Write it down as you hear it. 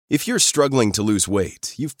If you're struggling to lose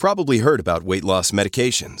weight, you've probably heard about weight loss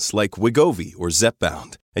medications like Wegovy or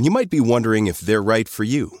Zepbound, and you might be wondering if they're right for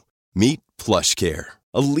you. Meet PlushCare,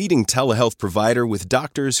 a leading telehealth provider with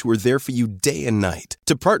doctors who are there for you day and night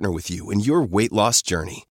to partner with you in your weight loss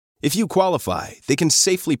journey. If you qualify, they can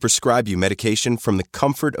safely prescribe you medication from the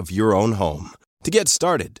comfort of your own home. To get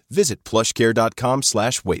started, visit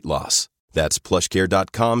plushcare.com/weightloss. That's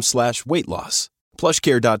plushcare.com/weightloss.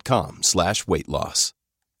 plushcare.com/weightloss.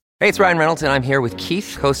 Hey, it's Ryan Reynolds, and I'm here with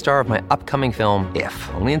Keith, co-star of my upcoming film,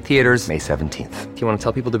 If, only in theaters May 17th. Do you want to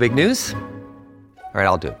tell people the big news? All right,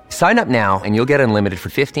 I'll do it. Sign up now and you'll get unlimited for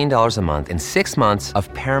 $15 a month and 6 months of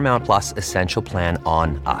Paramount Plus Essential Plan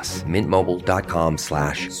on us.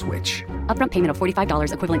 MintMobile.com/switch. Upfront payment of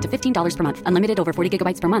 $45 equivalent to $15 per month. Unlimited over 40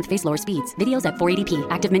 gigabytes per month. Face lower speeds. Videos at 480p.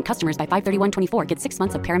 Active Mint customers by 531.24 get 6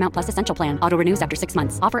 months of Paramount Plus Essential Plan. Auto renews after 6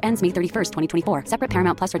 months. Offer ends May 31st, 2024. Separate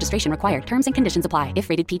Paramount Plus registration required. Terms and conditions apply if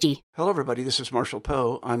rated PG. Hello, everybody. This is Marshall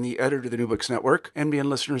Poe. I'm the editor of the New Books Network. NBN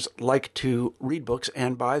listeners like to read books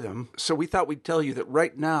and buy them. So we thought we'd tell you that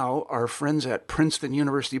right now, our friends at Princeton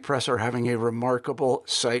University Press are having a remarkable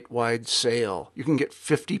site-wide sale. You can get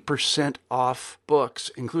 50% off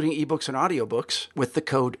books, including ebooks and audiobooks, with the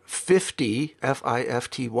code 50,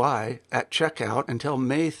 F-I-F-T-Y, at checkout until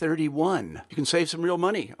May 31. You can save some real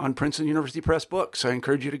money on Princeton University Press books. I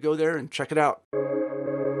encourage you to go there and check it out.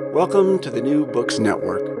 Welcome to the New Books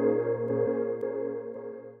Network.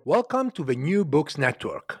 Welcome to the New Books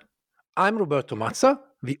Network. I'm Roberto Mazza,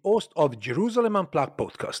 the host of Jerusalem Unplugged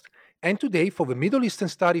podcast. And today, for the Middle Eastern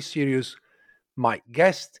Studies series, my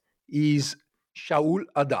guest is Shaul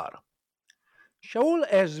Adar. Shaul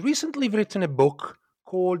has recently written a book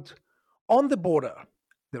called On the Border,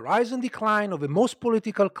 The Rise and Decline of the Most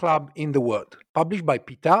Political Club in the World, published by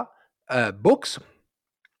Pita Books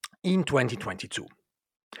in 2022.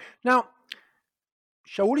 Now,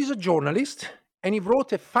 Shaul is a journalist, and he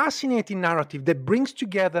wrote a fascinating narrative that brings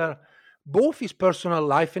together both his personal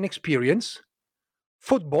life and experience,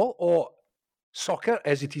 football, or soccer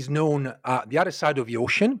as it is known the other side of the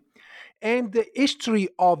ocean, and the history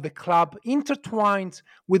of the club intertwined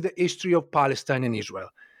with the history of Palestine and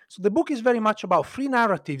Israel. So the book is very much about three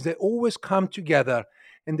narratives that always come together,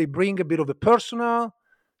 and they bring a bit of the personal,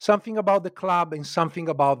 something about the club, and something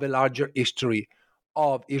about the larger history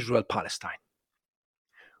of Israel-Palestine.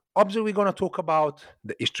 Obviously, we're going to talk about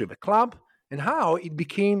the history of the club and how it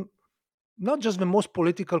became not just the most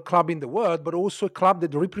political club in the world, but also a club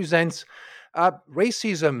that represents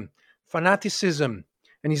racism, fanaticism,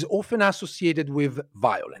 and is often associated with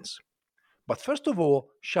violence. But first of all,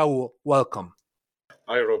 Shaul, welcome.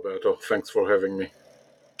 Hi, Roberto. Thanks for having me.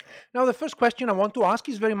 Now, the first question I want to ask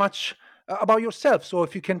is very much about yourself. So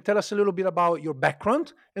if you can tell us a little bit about your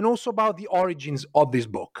background and also about the origins of this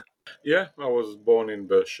book. Yeah, I was born in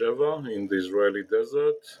Beersheba, in the Israeli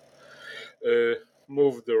desert.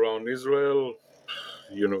 Moved around Israel,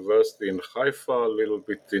 university in Haifa, a little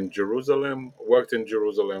bit in Jerusalem, worked in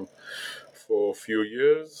Jerusalem for a few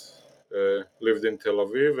years, lived in Tel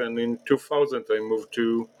Aviv, and in 2000 I moved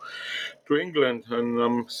to England,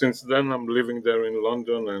 and since then I'm living there in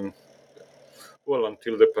London, and well,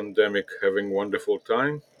 until the pandemic, having wonderful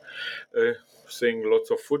time, seeing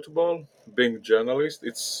lots of football, being a journalist.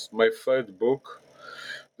 It's my third book.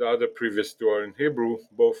 The other previous two are in Hebrew,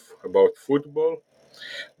 both about football.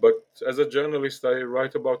 But as a journalist, I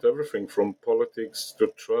write about everything from politics to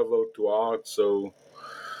travel to art. So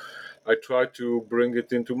I try to bring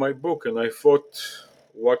it into my book. And I thought,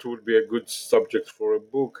 what would be a good subject for a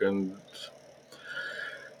book? And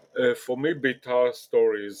for me, Beitar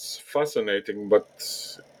story is fascinating. But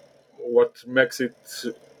what makes it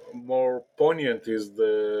more poignant is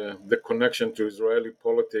the connection to Israeli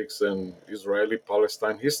politics and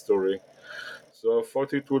Israeli-Palestine history. So I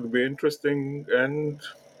thought it would be interesting, and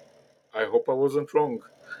I hope I wasn't wrong.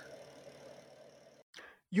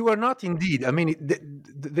 You are not indeed. I mean,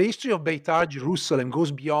 the history of Beitar Jerusalem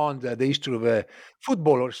goes beyond the history of a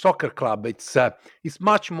football or soccer club. It's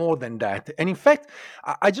much more than that. And in fact,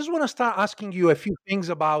 I just want to start asking you a few things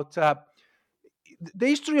about the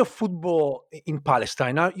history of football in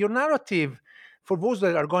Palestine. Now, your narrative, for those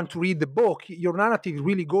that are going to read the book, your narrative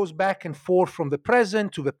really goes back and forth from the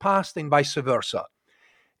present to the past and vice versa.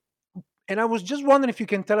 And I was just wondering if you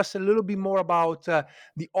can tell us a little bit more about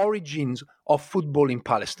the origins of football in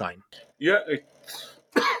Palestine. Yeah,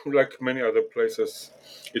 like many other places,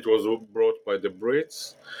 it was brought by the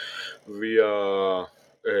Brits via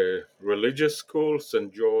a religious school,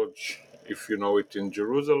 St. George, if you know it, in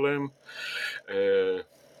Jerusalem, and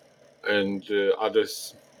other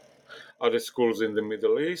schools in the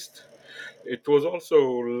Middle East. It was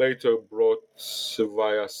also later brought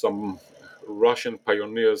via some Russian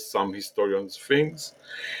pioneers, some historians think,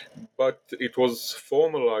 but it was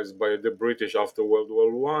formalized by the British after World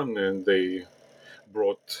War One, and they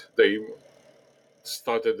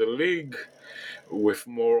started a league with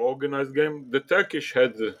more organized game. The Turkish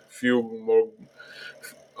had a few more,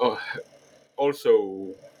 uh,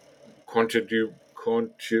 also contributed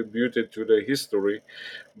to the history,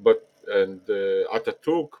 but and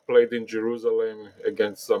Ataturk played in Jerusalem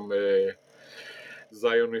against some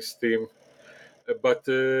Zionist team. But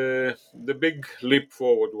the big leap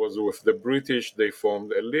forward was with the British. They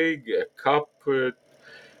formed a league, a cup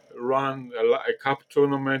run, a cup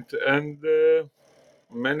tournament, and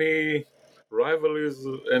many rivalries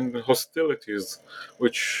and hostilities,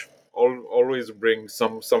 which always bring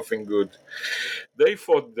something good. They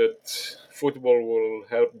thought that football will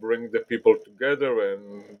help bring the people together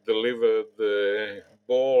and deliver the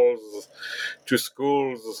balls to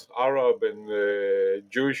schools, Arab and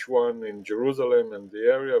Jewish one in Jerusalem and the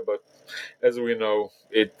area. But as we know,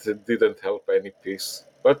 it didn't help any peace.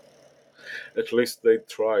 But at least they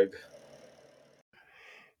tried.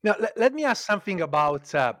 Now, let me ask something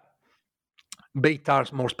about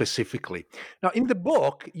Beitar more specifically. Now, in the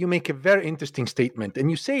book, you make a very interesting statement, and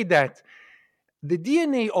you say that the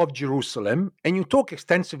DNA of Jerusalem, and you talk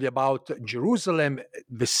extensively about Jerusalem,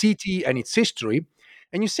 the city, and its history,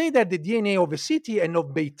 and you say that the DNA of the city and of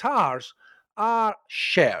Beitars are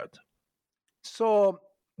shared. So,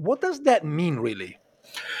 what does that mean, really?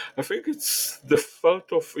 I think it's the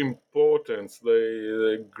felt of importance,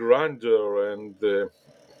 the grandeur, and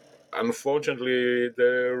unfortunately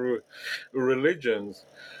their religions.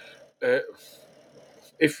 Uh,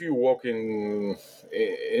 if you walk in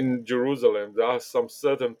Jerusalem, there are some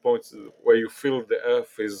certain points where you feel the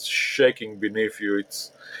earth is shaking beneath you.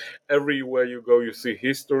 It's everywhere you go, you see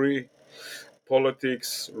history,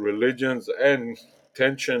 politics, religions, and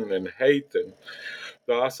tension and hate. And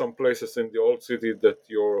there are some places in the old city that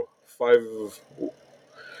you're 5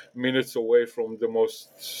 minutes away from the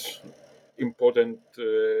most important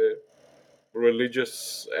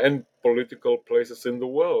religious and political places in the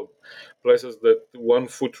world, places that one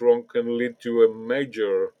foot wrong can lead to a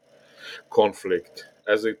major conflict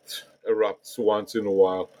as it erupts once in a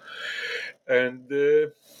while. And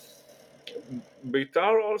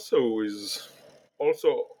Beitar also is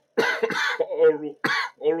also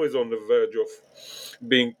always on the verge of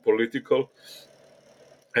being political,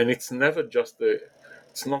 and it's never just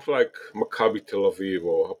it's not like Maccabi Tel Aviv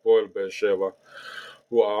or Hapoel Beersheva,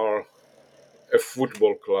 who are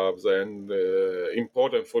football clubs and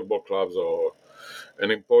important football clubs or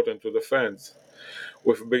and important to the fans.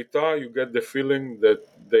 With Beitar, you get the feeling that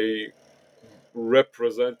they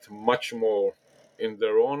represent much more in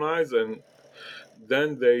their own eyes, and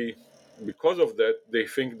then because of that, they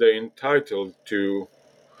think they're entitled to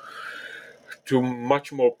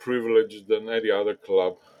much more privilege than any other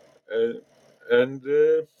club. And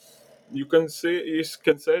you can say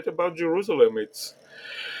it about Jerusalem. It's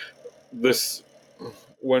this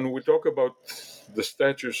when we talk about the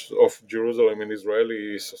status of Jerusalem in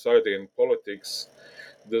Israeli society and politics.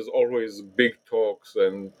 There's always big talks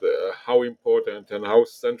and how important and how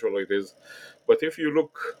central it is. But if you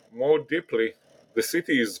look more deeply, the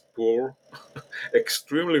city is poor,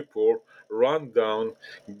 extremely poor, run down,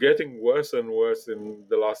 getting worse and worse in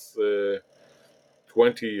the last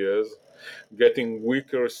 20 years, getting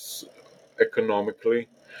weaker economically,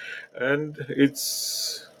 and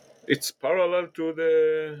it's parallel to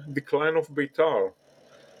the decline of Beitar.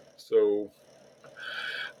 So,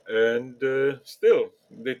 and still,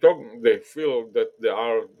 they feel that they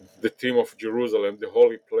are the team of Jerusalem, the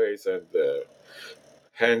holy place, and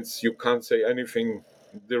hence you can't say anything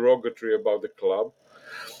derogatory about the club.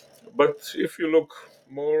 But if you look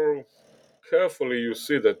more carefully, you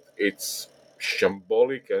see that it's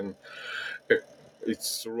shambolic and uh,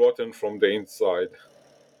 it's rotten from the inside.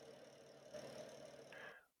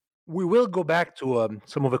 We will go back to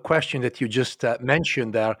some of the question that you just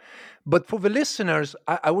mentioned there. But for the listeners,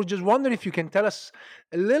 I was just wondering if you can tell us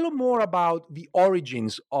a little more about the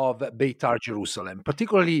origins of Beitar Jerusalem,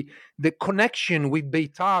 particularly the connection with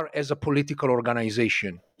Beitar as a political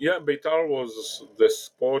organization. Yeah, Beitar was the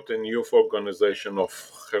sport and youth organization of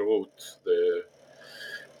Herut,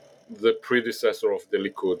 the predecessor of the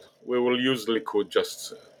Likud. We will use Likud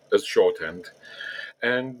just as shorthand.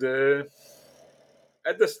 And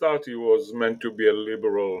at the start, it was meant to be a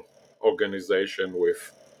liberal organization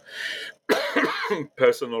with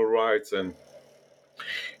personal rights and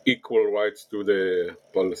equal rights to the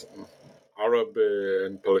Arab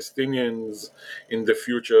and Palestinians in the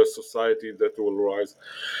future society that will rise.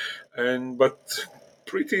 But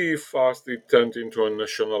pretty fast it turned into a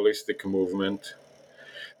nationalistic movement.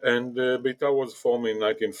 And Beitar was formed in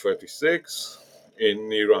 1936 in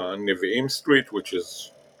near Nevi'im Street, which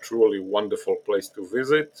is truly wonderful place to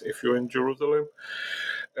visit if you're in Jerusalem,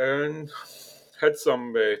 and had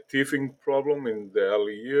some teething problem in the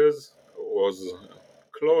early years. Was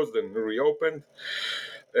closed and reopened,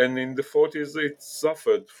 and in the 40s it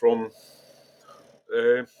suffered from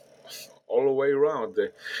uh, all the way around.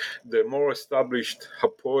 The more established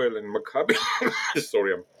Hapoel and Maccabi,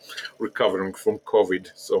 sorry, I'm recovering from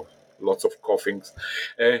COVID, so lots of coughings.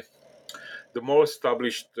 Uh, the more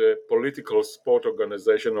established political sport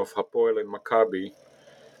organization of Hapoel and Maccabi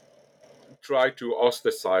tried to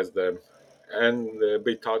ostracize them, and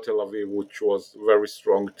Beitar Tel Aviv, which was a very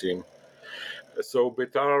strong team. So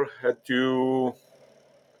Beitar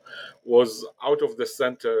was out of the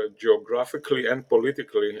center geographically and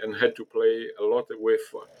politically, and had to play a lot with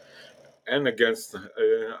and against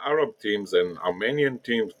Arab teams and Armenian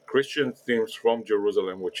teams, Christian teams from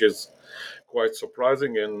Jerusalem, which is quite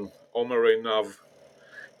surprising. And Omer Einav,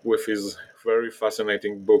 with his very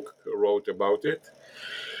fascinating book, wrote about it.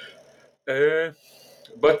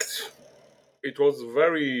 But it was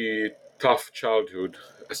very tough childhood,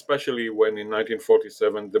 especially when in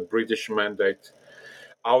 1947 the British mandate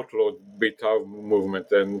outlawed Beitar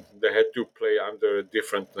movement and they had to play under a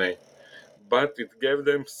different name. But it gave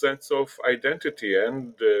them sense of identity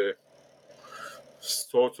and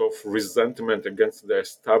sort of resentment against the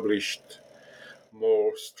established,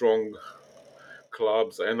 more strong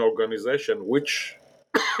clubs and organization, which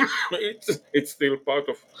it's still part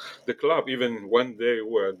of the club, even when they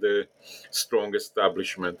were the strong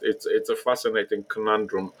establishment. It's a fascinating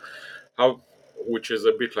conundrum, how which is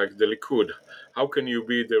a bit like the Likud. How can you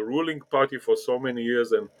be the ruling party for so many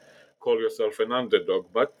years and call yourself an underdog?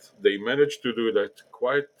 But they managed to do that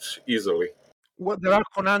quite easily. Well, there are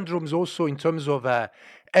conundrums also in terms of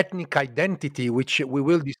ethnic identity, which we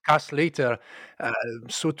will discuss later. Uh,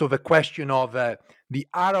 Sort of a question of the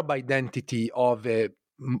Arab identity of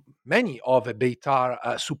many of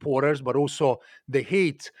Beitar supporters, but also the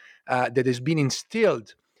hate that has been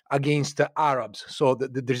instilled against Arabs. So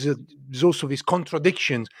there's also these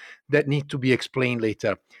contradictions that need to be explained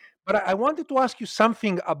later. But I wanted to ask you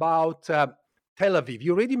something about Tel Aviv.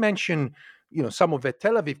 You already mentioned some of the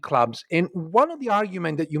Tel Aviv clubs, and one of the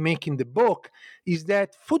arguments that you make in the book is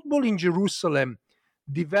that football in Jerusalem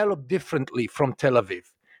developed differently from Tel Aviv.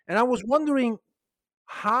 And I was wondering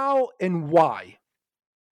how and why.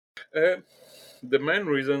 Uh, the main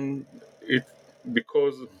reason it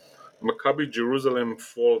because Maccabi Jerusalem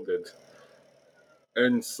folded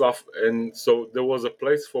and so there was a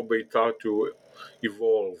place for Beitar to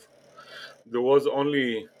evolve. There was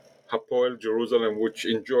only Hapoel Jerusalem, which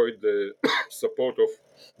enjoyed the support of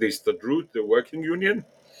the Histadrut, the working union,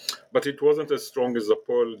 but it wasn't as strong as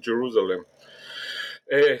Hapoel Jerusalem.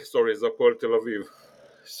 As Hapoel Tel Aviv.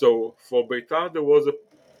 So for Beitar, there was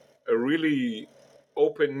a really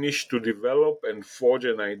open niche to develop and forge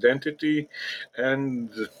an identity and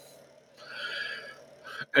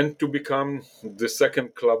to become the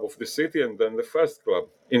second club of the city and then the first club.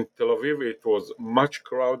 In Tel Aviv, it was much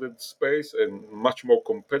crowded space and much more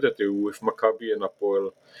competitive with Maccabi and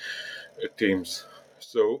Hapoel teams.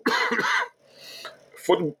 So,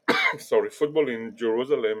 football in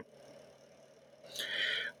Jerusalem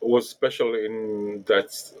was special in that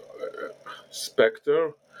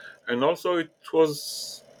specter, and also it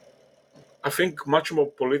was, I think, much more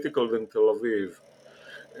political than Tel Aviv.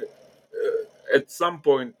 At some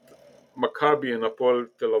point, Maccabi and Hapoel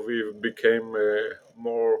Tel Aviv became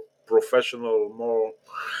more professional, more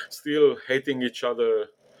still hating each other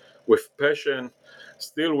with passion,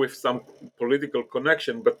 still with some political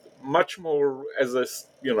connection, but much more as a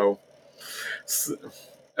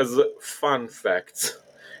fun fact.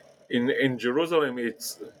 In Jerusalem,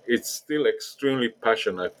 it's still extremely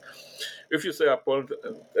passionate. If you say Hapoel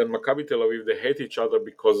and Maccabi Tel Aviv, they hate each other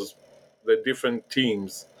because they're different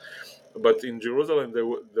teams. But in Jerusalem, they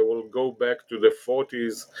will go back to the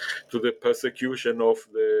 40s, to the persecution of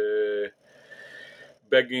the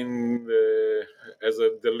Begin as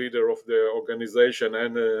the leader of the organization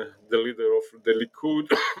and the leader of the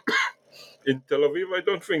Likud. In Tel Aviv, I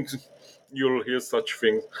don't think you'll hear such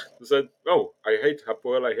things. They said, "Oh, I hate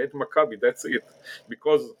Hapoel, I hate Maccabi. That's it,"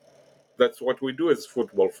 because that's what we do as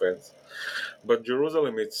football fans. But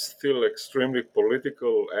Jerusalem, it's still extremely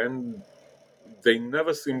political, and they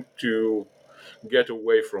never seem to get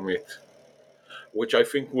away from it, which I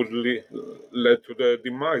think would lead to the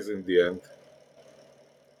demise in the end.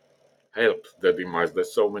 Help the demise.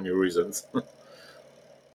 There's so many reasons.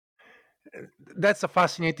 That's a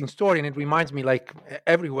fascinating story, and it reminds me, like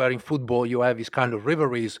everywhere in football you have these kind of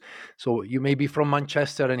rivalries. So you may be from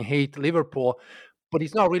Manchester and hate Liverpool, but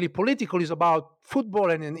it's not really political. It's about football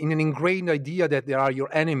and in an ingrained idea that there are your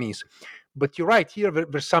enemies. But you're right, here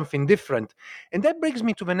there's something different. And that brings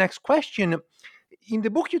me to the next question. In the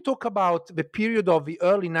book you talk about the period of the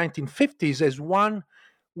early 1950s as one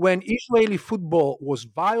when Israeli football was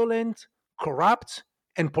violent, corrupt,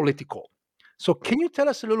 and political. So, can you tell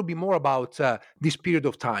us a little bit more about this period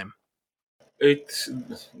of time? It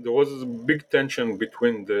There was a big tension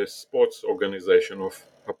between the sports organization of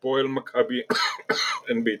Hapoel Maccabi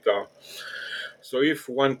and Beitar. So if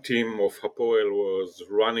one team of Hapoel was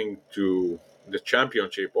running to the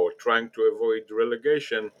championship or trying to avoid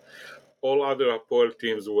relegation, all other Hapoel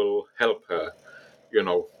teams will help her, you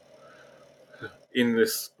know, in a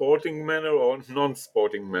sporting manner or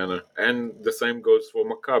non-sporting manner. And the same goes for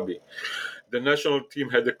Maccabi. The national team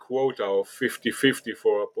had a quota of 50-50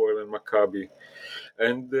 for Hapoel and Maccabi.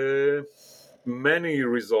 And many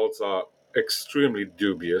results are extremely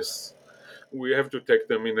dubious. We have to take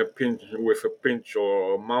them in a pinch, with a pinch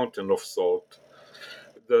or a mountain of salt.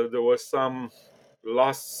 There were some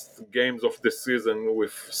last games of the season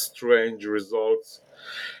with strange results,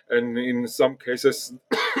 and in some cases,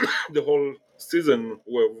 the whole season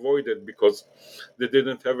were voided because they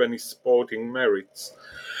didn't have any sporting merits.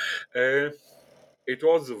 Uh, it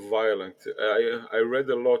was violent. I read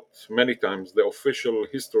a lot, many times, the official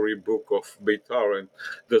history book of Beitar, and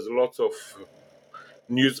there's lots of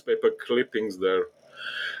newspaper clippings there.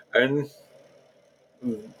 And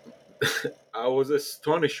I was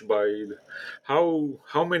astonished by how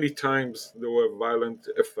many times there were violent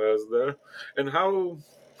affairs there, and how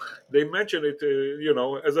they mention it.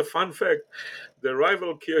 As a fun fact, the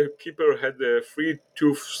rival keeper had the free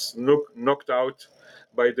tooth knocked out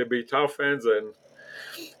by the Beitar fans, and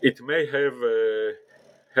it may have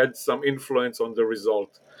had some influence on the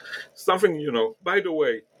result. Something, by the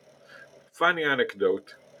way, funny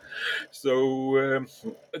anecdote. So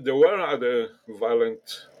there were other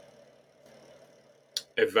violent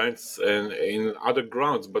events and in other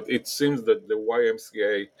grounds, but it seems that the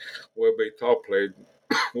YMCA where Beitar played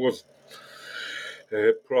was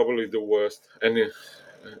probably the worst. And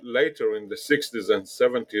later in the 60s and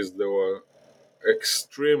 70s, there were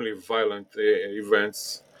extremely violent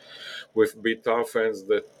events with Beitar fans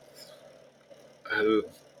that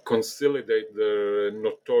consolidate the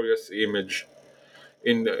notorious image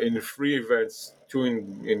in three events, two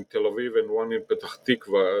in Tel Aviv and one in Petah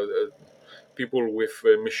Tikva. People with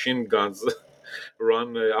machine guns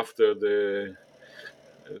run after the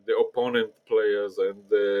opponent players, and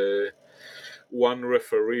one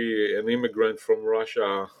referee, an immigrant from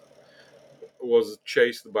Russia, was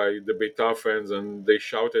chased by the Beitar fans, and they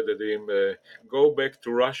shouted at him, "Go back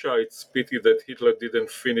to Russia. It's pity that Hitler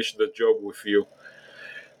didn't finish the job with you."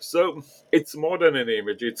 So it's more than an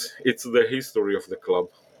image. It's the history of the club.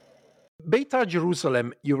 Beitar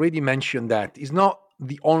Jerusalem, you already mentioned that, is not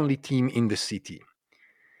the only team in the city.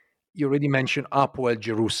 You already mentioned Hapoel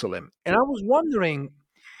Jerusalem. And I was wondering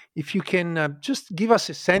if you can just give us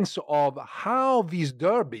a sense of how these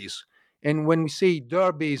derbies, and when we say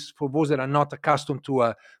derbies, for those that are not accustomed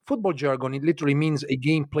to football jargon, it literally means a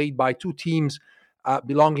game played by two teams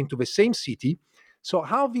belonging to the same city. So,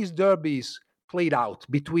 how these derbies played out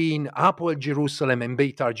between Hapoel Jerusalem and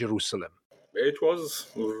Beitar Jerusalem? It was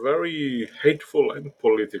very hateful and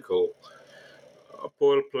political.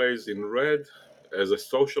 Hapoel plays in red as a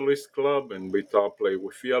socialist club, and Beitar play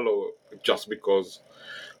with yellow just because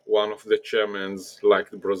one of the chairmen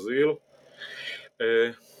liked Brazil.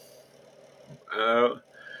 Uh, uh,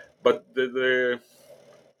 but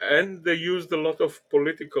and they used a lot of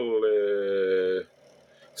political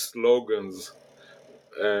slogans.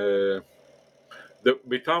 The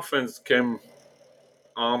Beitar fans came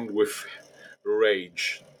armed with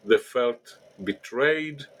rage. They felt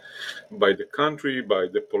betrayed by the country, by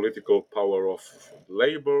the political power of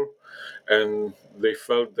labor, and they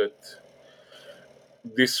felt that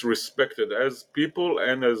disrespected as people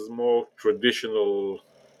and as more traditional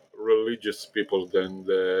religious people than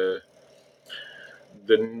the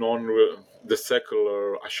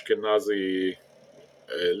secular Ashkenazi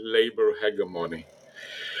labor hegemony.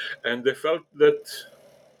 And they felt that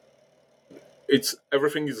it's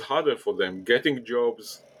everything is harder for them, getting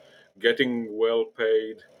jobs, getting well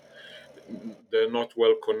paid. They're not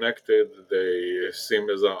well connected. They seem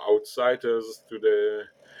as outsiders to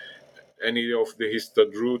any of the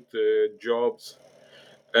Histadrut jobs,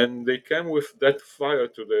 and they came with that fire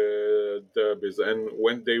to the derbies. And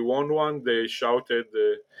when they won one, they shouted,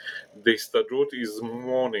 "The Histadrut is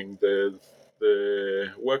mourning. The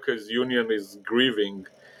the workers' union is grieving,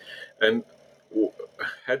 and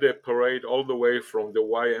had a parade all the way from the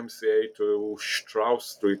YMCA to Strauss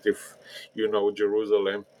Street, if you know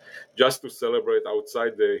Jerusalem, just to celebrate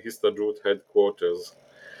outside the Histadrut headquarters.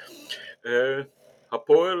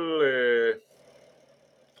 Hapoel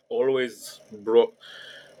always brought,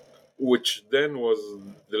 which then was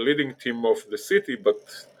the leading team of the city, but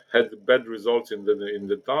had bad results in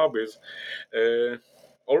the derbies,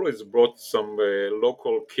 always brought some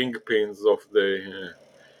local kingpins of the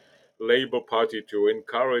Labour Party to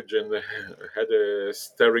encourage, and had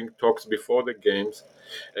stirring talks before the games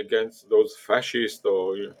against those fascists.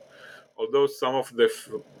 Although some of the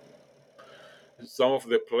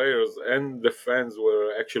players and the fans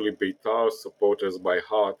were actually Beitar supporters by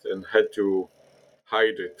heart and had to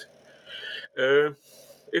hide it.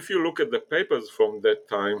 If you look at the papers from that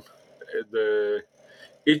time,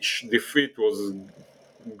 each defeat was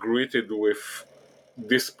greeted with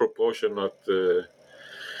disproportionate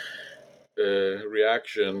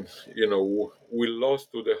reaction. We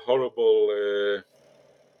lost to the horrible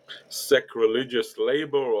sacrilegious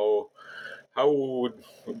labor, or how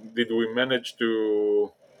did we manage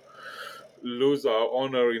to lose our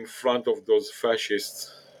honor in front of those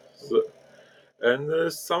fascists?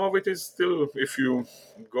 And some of it is still, if you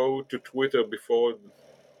go to Twitter before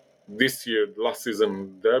this year, last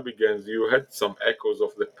season, there begins, you had some echoes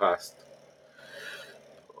of the past.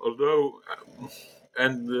 Although,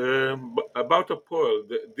 about Hapoel,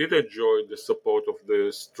 they did enjoy the support of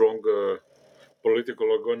the stronger political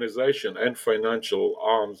organization and financial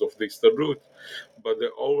arms of the Histadrut, but there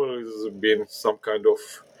always been some kind of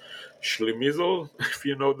schlemizel, if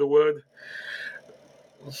you know the word.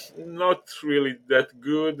 Not really that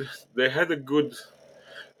good. They had a good,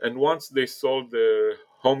 and once they sold their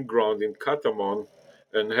home ground in Katamon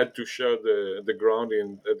and had to share the ground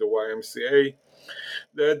at the YMCA,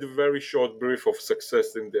 they had a very short brief of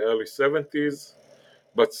success in the early 70s,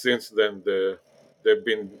 but since then they've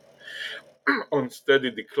been on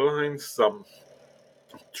steady decline. Some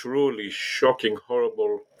truly shocking,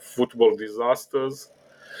 horrible football disasters.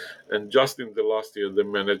 And just in the last year, they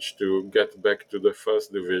managed to get back to the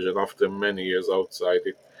first division after many years outside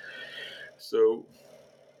it. So,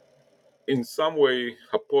 in some way,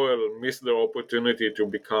 Hapoel missed their opportunity to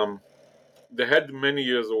become. They had many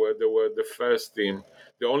years where they were the first team,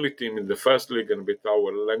 the only team in the first league, and Beitar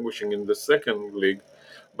were languishing in the second league,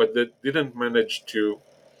 but they didn't manage to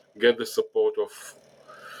get the support of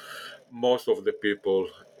most of the people.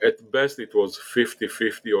 At best, it was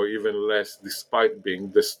 50-50 or even less, despite being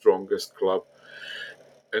the strongest club.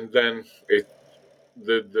 And then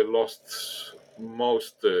they lost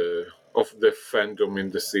most of the fandom in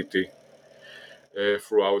the city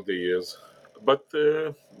throughout the years. But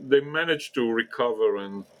they managed to recover,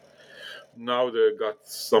 and now they got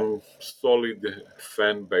some solid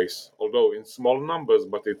fan base, although in small numbers,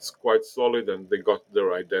 but it's quite solid, and they got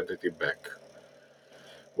their identity back.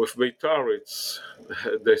 With Beitar,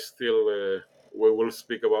 they still, we will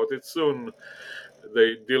speak about it soon,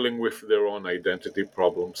 they're dealing with their own identity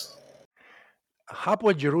problems.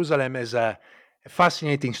 Hapoel Jerusalem is a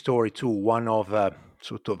fascinating story too, one of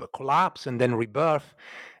sort of a collapse and then rebirth.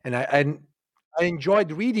 And I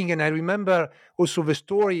enjoyed reading, and I remember also the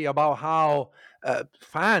story about how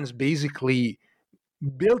fans basically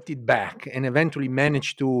built it back and eventually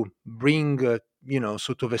managed to bring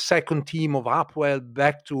sort of a second team of Hapoel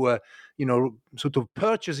back to sort of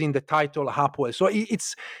purchasing the title Hapoel. So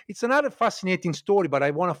it's another fascinating story, but I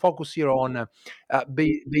want to focus here on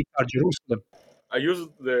Beitar Jerusalem. I use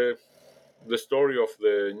the story of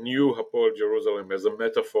the new Hapoel Jerusalem as a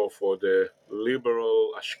metaphor for the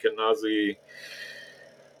liberal Ashkenazi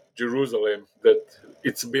Jerusalem, that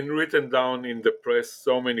it's been written down in the press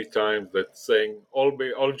so many times that saying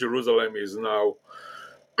all Jerusalem is now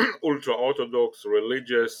ultra-Orthodox,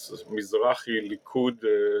 religious, Mizrahi, Likud,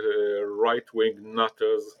 right-wing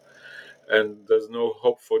nutters, and there's no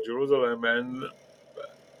hope for Jerusalem. And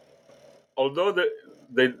although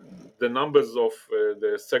the numbers of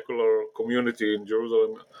the secular community in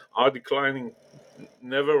Jerusalem are declining,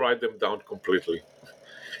 never write them down completely.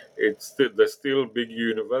 There's still big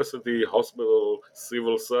university, hospital,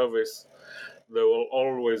 civil service. There will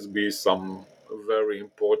always be some very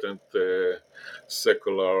important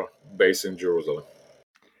secular base in Jerusalem.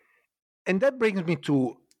 And that brings me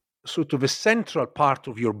to sort of a central part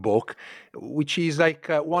of your book, which is like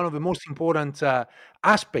one of the most important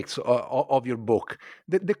aspects of your book,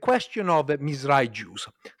 the question of Mizrahi Jews.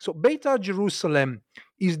 So Beitar Jerusalem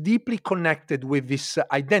is deeply connected with this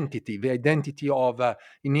identity, the identity of,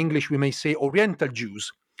 in English we may say, Oriental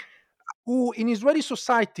Jews, who in Israeli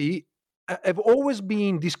society have always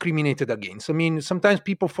been discriminated against. I mean, sometimes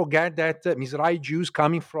people forget that Mizrahi Jews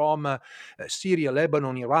coming from Syria,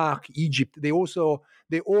 Lebanon, Iraq, Egypt, they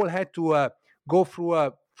all had to go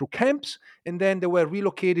through camps, and then they were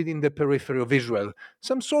relocated in the periphery of Israel.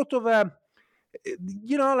 Some sort of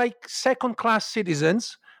like second-class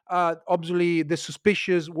citizens. Obviously, the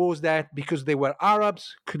suspicious was that because they were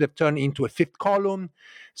Arabs, could have turned into a fifth column.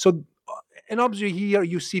 So, and obviously here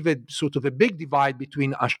you see the sort of a big divide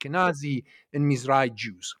between Ashkenazi and Mizrahi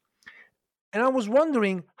Jews. And I was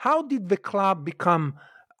wondering, how did the club become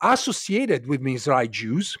associated with Mizrahi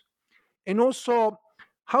Jews? And also,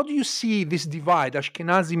 how do you see this divide,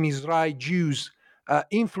 Ashkenazi Mizrahi Jews,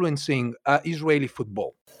 influencing Israeli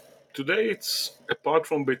football? Today, it's apart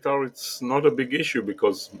from Beitar, it's not a big issue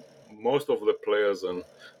because most of the players and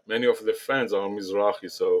many of the fans are Mizrahi,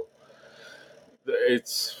 so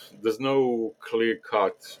there's no clear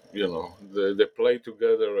cut. They play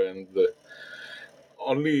together, and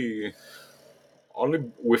only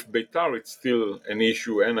with Beitar it's still an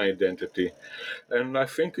issue and identity, and I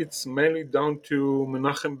think it's mainly down to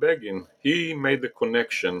Menachem Begin. He made the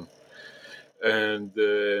connection, and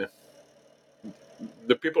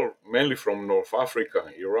the people mainly from North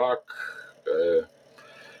Africa, Iraq,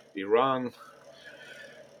 Iran,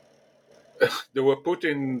 they were put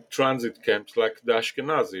in transit camps like the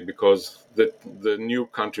Ashkenazi because the new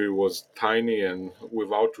country was tiny and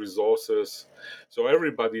without resources. So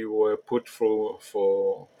everybody were put through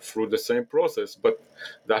the same process. But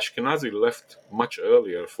the Ashkenazi left much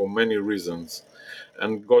earlier for many reasons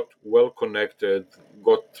and got well connected,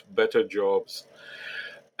 got better jobs,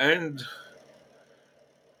 and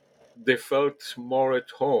they felt more at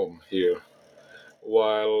home here.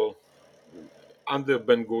 While under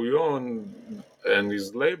Ben Gurion and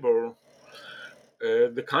his labor,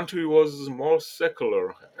 the country was more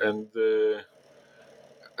secular, and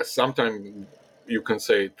sometimes you can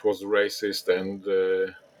say it was racist and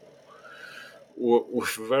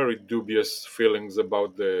with very dubious feelings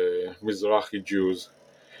about the Mizrahi Jews.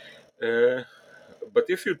 But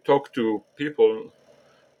if you talk to people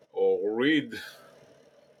or read,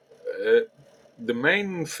 the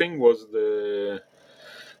main thing was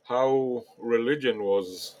how religion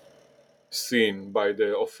was seen by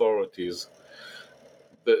the authorities.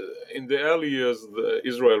 In the early years,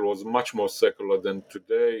 Israel was much more secular than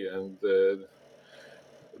today, and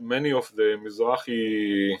many of the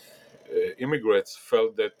Mizrahi immigrants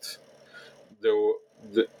felt that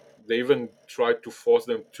they even tried to force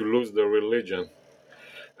them to lose their religion,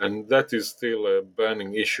 and that is still a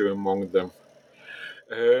burning issue among them.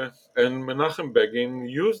 And Menachem Begin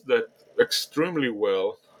used that extremely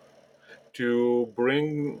well to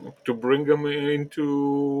bring them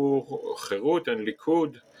into Herut and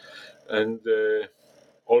Likud, and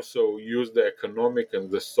also use the economic and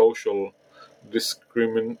the social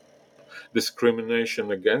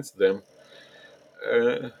discrimination against them.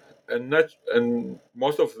 And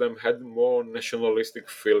most of them had more nationalistic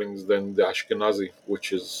feelings than the Ashkenazi,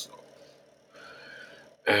 which is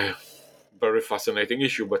a very fascinating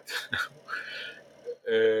issue, but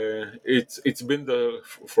it's been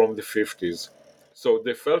from the 50s. So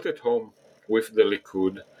they felt at home with the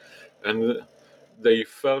Likud, and they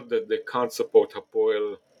felt that they can't support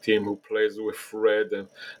Hapoel team who plays with red, and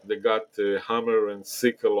they got hammer and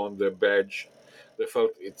sickle on the badge. They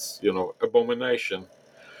felt it's abomination.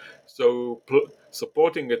 So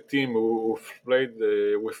supporting a team who played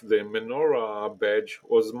with the menorah badge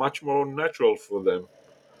was much more natural for them.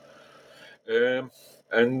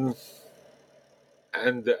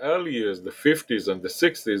 And the early years, the 50s and the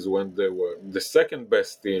 60s, when they were the second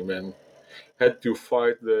best team and had to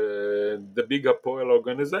fight the big Hapoel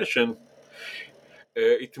organization,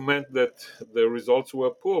 it meant that the results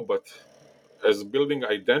were poor, but as building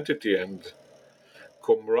identity and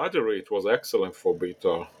camaraderie, it was excellent for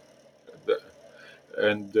Beitar.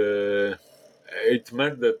 And it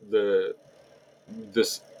meant that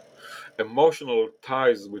this emotional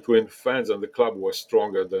ties between fans and the club were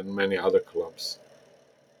stronger than many other clubs.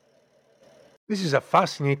 This is a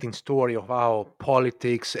fascinating story of how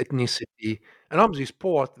politics, ethnicity, and obviously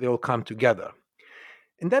sport, they all come together.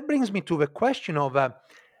 And that brings me to the question of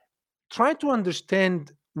trying to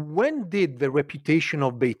understand, when did the reputation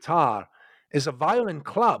of Beitar as a violent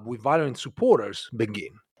club with violent supporters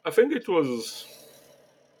begin? I think it was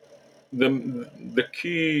the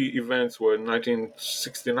key events were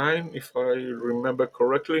 1969, if I remember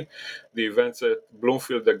correctly. The events at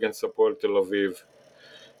Bloomfield against Hapoel Tel Aviv,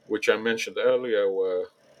 which I mentioned earlier, where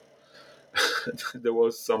there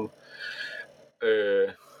was some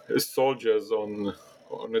soldiers on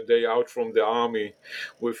on a day out from the army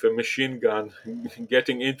with a machine gun,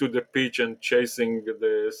 getting into the pitch and chasing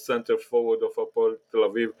the center forward of Hapoel Tel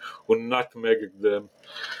Aviv, who nutmegged them.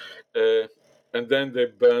 And then they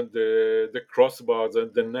burned the crossbars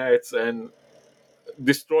and the nets and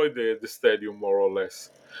destroyed the stadium, more or less.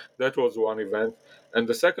 That was one event. And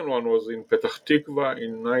the second one was in Petah Tikva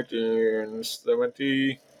in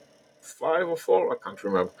 1975 or 4, I can't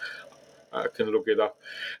remember. I can look it up.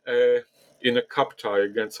 In a cup tie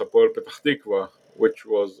against Hapoel Petah Tikva, which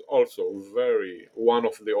was also one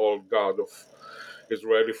of the old guard of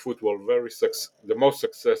Israeli football, the most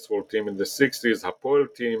successful team in the 60s, Hapoel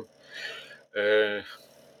team.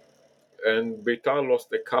 And Beitar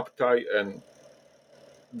lost a cup tie, and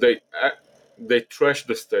they trashed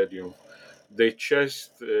the stadium. They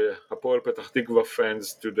chased Hapoel Petah Tikva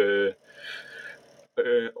fans to the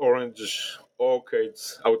orange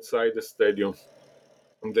orchids outside the stadium.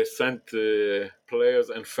 And they sent players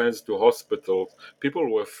and fans to hospitals.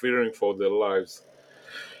 People were fearing for their lives.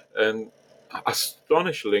 And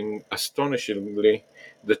astonishingly,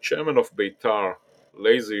 the chairman of Beitar,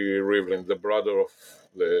 Lazy Rivlin, the brother of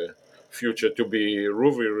the future to be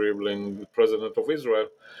Ruvi Rivlin, president of Israel,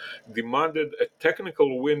 demanded a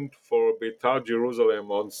technical win for Beitar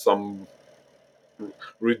Jerusalem on some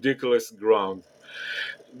ridiculous ground.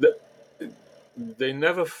 They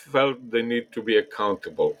never felt the need to be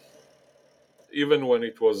accountable, even when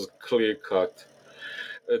it was clear-cut.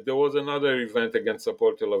 There was another event against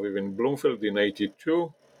Hapoel Tel Aviv in Bloomfield in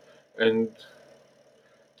 '82, and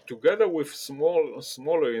together with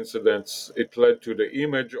smaller incidents, it led to the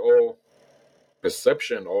image or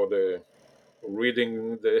perception or the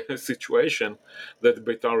reading the situation that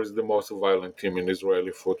Beitar is the most violent team in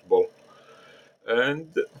Israeli football. And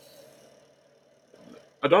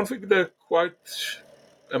I don't think they're quite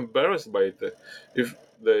embarrassed by it. If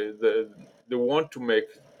they want to make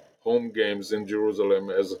home games in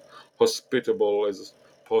Jerusalem as hospitable as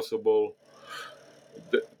possible,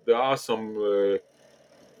 there are some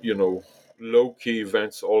low-key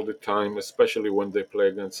events all the time, especially when they play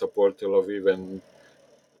against Hapoel Tel Aviv and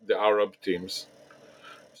the Arab teams.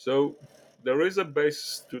 So there is a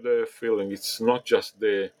base to the feeling. It's not just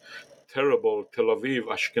the terrible Tel Aviv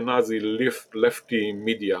Ashkenazi lefty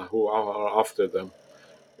media who are after them.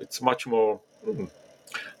 It's much more.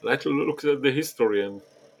 Let's look at the history, and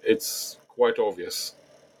it's quite obvious.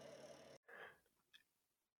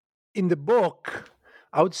 In the book,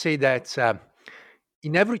 I would say that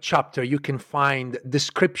in every chapter you can find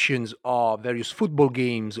descriptions of various football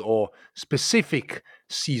games or specific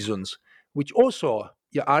seasons, which also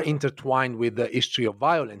are intertwined with the history of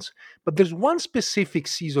violence. But there's one specific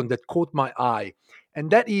season that caught my eye, and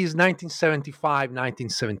that is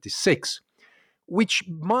 1975-1976, which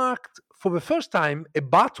marked for the first time a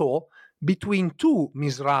battle between two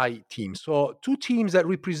Mizrahi teams, so two teams that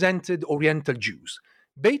represented Oriental Jews,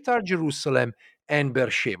 Beitar Jerusalem and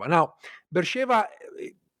Beersheva. Now, Beersheva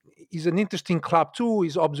is an interesting club too,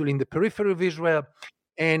 is obviously in the periphery of Israel,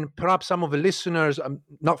 and perhaps some of the listeners are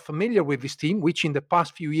not familiar with this team, which in the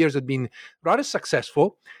past few years had been rather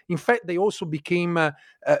successful. In fact, they also became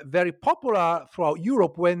very popular throughout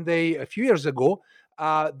Europe when they, a few years ago,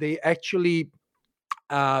 they actually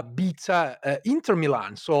beat Inter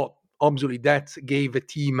Milan. So obviously that gave the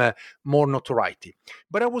team more notoriety.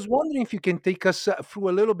 But I was wondering if you can take us through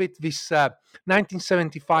a little bit this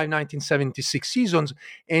 1975-1976 seasons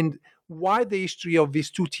and why the history of these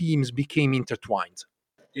two teams became intertwined.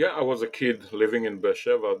 Yeah, I was a kid living in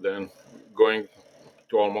Beersheva then, going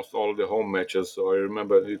to almost all the home matches, so I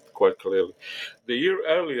remember it quite clearly. The year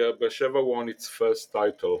earlier, Beersheva won its first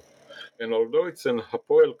title, and although it's an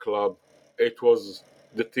Hapoel club, it was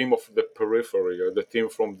the team of the periphery, or the team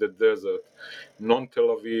from the desert,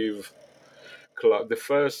 non-Tel Aviv club, the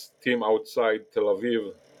first team outside Tel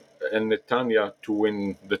Aviv and Netanya to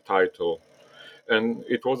win the title. And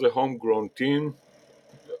it was a homegrown team.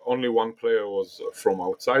 Only one player was from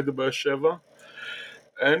outside the Beersheva,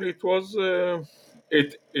 and it was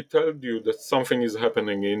it told you that something is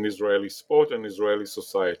happening in Israeli sport and Israeli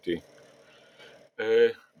society.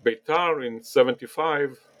 Beitar in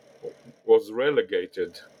 '75 was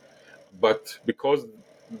relegated, but because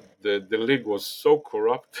the league was so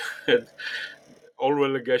corrupted, all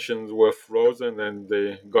relegations were frozen and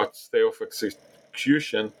they got stay of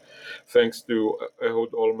execution, thanks to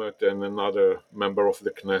Ehud Olmert and another member of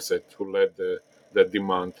the Knesset who led the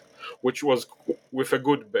demand, which was with a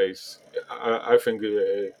good base. I think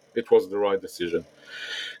it was the right decision.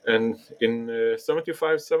 And in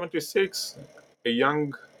 75-76, a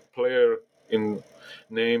young player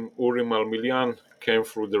named Uri Malmilian came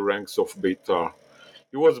through the ranks of Beitar.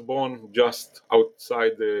 he was born just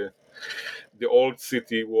outside the old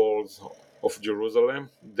city walls of Jerusalem,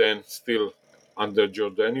 then still under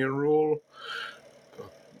Jordanian rule,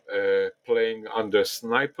 playing under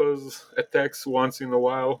snipers attacks once in a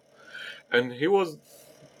while. And he was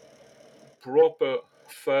proper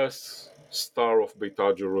first star of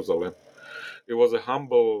Beitar Jerusalem. He was a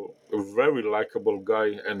humble, very likable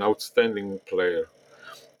guy, an outstanding player.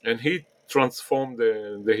 And he transformed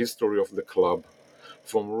the history of the club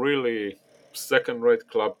from really second-rate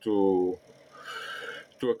club to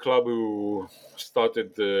a club who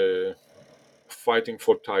started fighting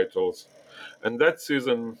for titles. And that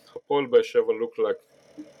season, Hapoel Beersheva looked like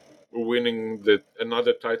winning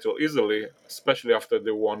another title easily, especially after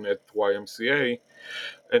they won at YMCA.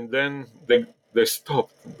 And then they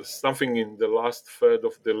stopped. Something in the last third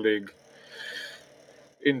of the league,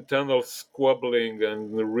 internal squabbling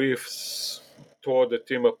and rifts tore the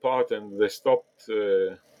team apart, and they stopped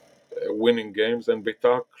winning games, and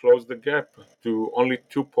Beitar closed the gap to only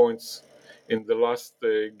 2 points in the last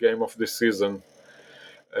game of the season.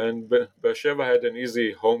 And Beersheva had an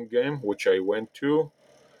easy home game, which I went to,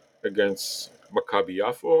 against Maccabi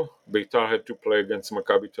Yafo. Beitar had to play against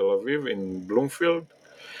Maccabi Tel Aviv in Bloomfield.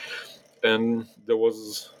 And there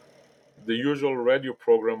was the usual radio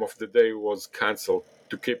program of the day was cancelled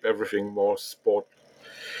to keep everything more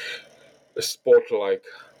sport-like.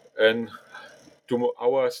 And to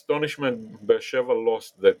our astonishment, Beersheva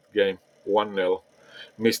lost that game 1-0,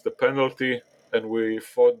 missed the penalty, and we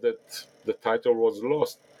thought that the title was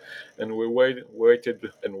lost. And we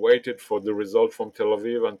waited for the result from Tel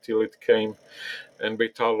Aviv until it came, and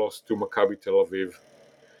Beitar lost to Maccabi Tel Aviv.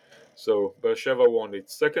 So Beersheva won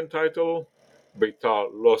its second title. Beitar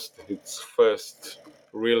lost its first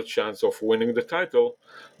real chance of winning the title,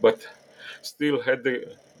 but still had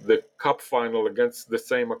the cup final against the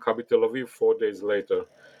same Maccabi Tel Aviv 4 days later,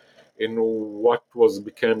 in what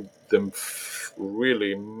became the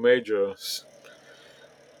really major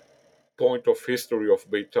point of history of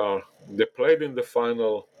Beitar. They played in the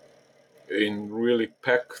final in really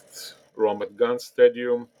packed Ramat Gan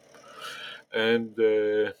Stadium, and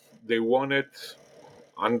they won it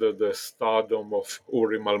under the stardom of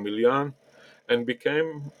Uri Malmilian, and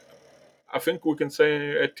became, I think we can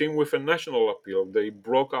say, a team with a national appeal. They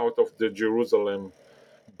broke out of the Jerusalem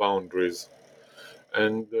boundaries.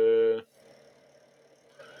 And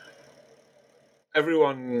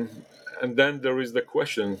and then there is the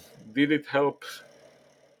question, did it help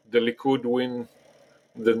the Likud win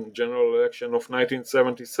the general election of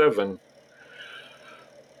 1977?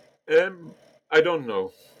 I don't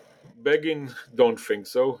know. Begin don't think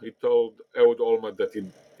so. He told Ehud Olmert that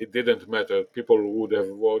it didn't matter. People would have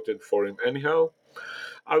voted for him anyhow.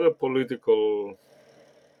 Other political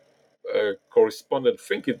correspondents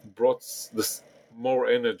think it brought this more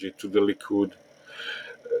energy to the Likud.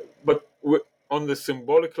 But on the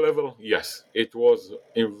symbolic level, yes, it was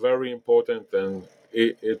very important, and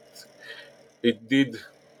it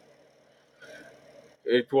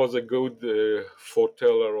was a good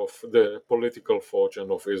foreteller of the political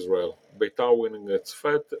fortune of Israel. Beitar winning its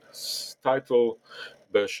first title,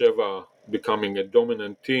 Beersheva becoming a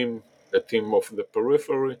dominant team, a team of the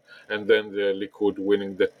periphery, and then the Likud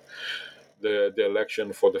winning the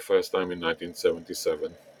election for the first time in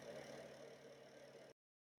 1977.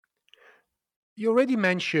 You already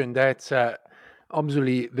mentioned that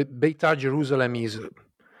obviously the Beitar Jerusalem is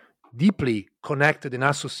deeply connected and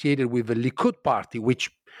associated with the Likud party, which,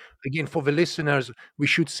 again, for the listeners, we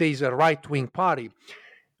should say is a right-wing party.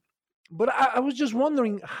 But I was just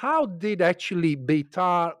wondering, how did actually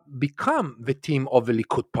Beitar become the team of the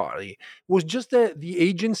Likud party? Was just the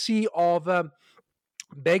agency of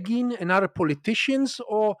Begin and other politicians,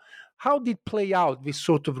 or how did play out this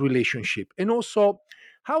sort of relationship? And also,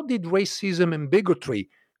 how did racism and bigotry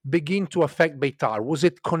begin to affect Beitar? Was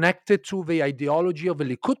it connected to the ideology of the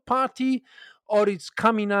Likud party, or it's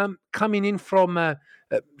coming in from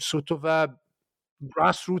sort of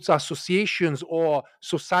grassroots associations or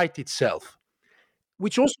society itself?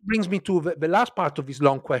 Which also brings me to the last part of this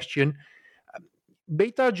long question.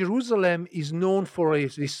 Beitar Jerusalem is known for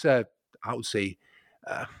this, I would say,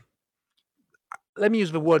 let me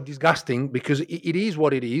use the word disgusting because it is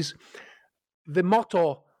what it is, the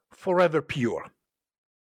motto, forever pure.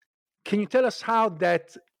 Can you tell us how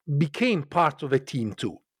that became part of the team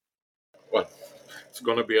too? Well, it's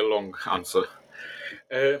going to be a long answer.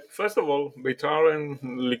 First of all, Beitar and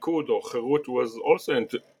Likud or Herut was also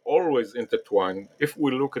always intertwined. If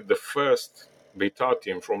we look at the first Beitar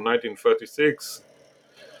team from 1936,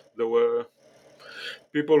 there were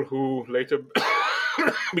people who later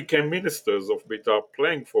became ministers of Beitar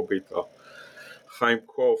playing for Beitar. Chaim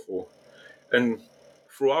Korfu. And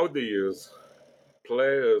throughout the years,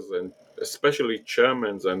 players and especially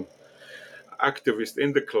chairmen and activists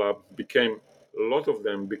in the club a lot of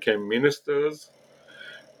them became ministers,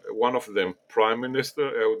 one of them Prime Minister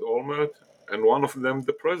Ehud Olmert, and one of them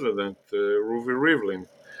the President, Ruvi Rivlin.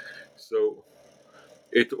 So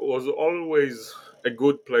it was always a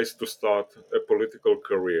good place to start a political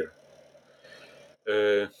career.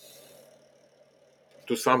 To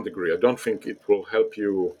some degree, I don't think it will help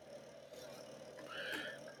you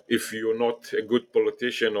if you're not a good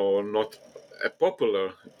politician or not a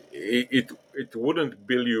popular. It wouldn't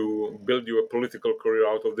build you a political career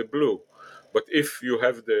out of the blue. But if you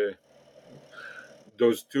have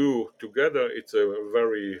those two together, it's a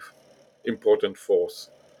very important force,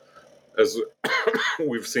 as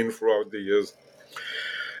we've seen throughout the years.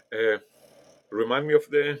 Remind me of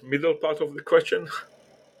the middle part of the question.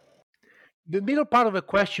 The middle part of the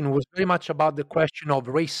question was very much about the question of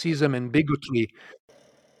racism and bigotry.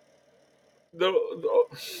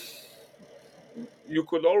 You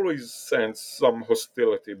could always sense some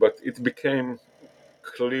hostility, but it became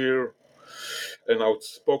clear and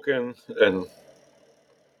outspoken, and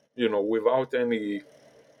without any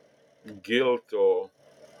guilt or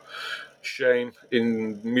shame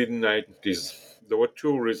in mid-90s. There were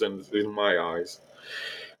two reasons in my eyes.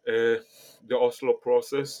 The Oslo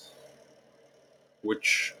process,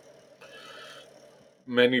 which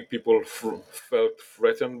many people felt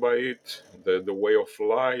threatened by it, the way of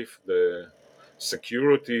life, the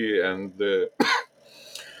security, and the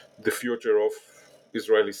future of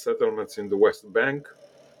Israeli settlements in the West Bank.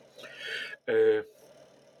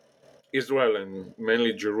 Israel and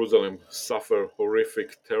mainly Jerusalem suffer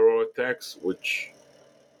horrific terror attacks, which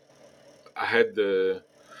had the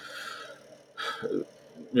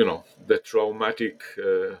traumatic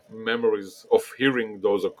memories of hearing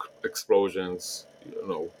those explosions,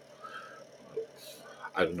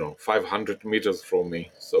 I don't know, 500 meters from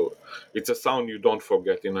me. So it's a sound you don't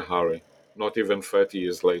forget in a hurry, not even 30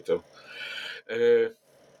 years later.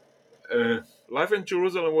 Life in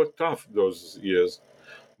Jerusalem was tough those years.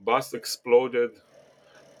 Bus exploded.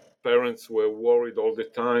 Parents were worried all the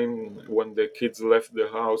time when their kids left the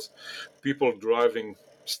house. People driving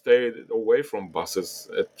stayed away from buses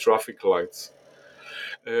at traffic lights.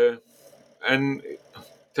 And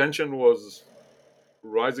tension was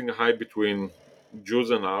rising high between Jews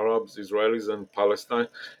and Arabs, Israelis and Palestine,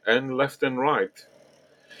 and left and right.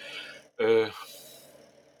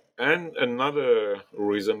 And another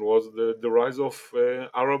reason was the rise of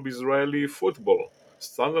Arab-Israeli football.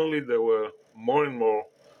 Suddenly there were more and more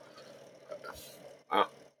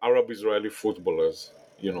Arab-Israeli footballers,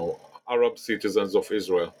 Arab citizens of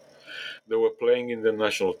Israel. They were playing in the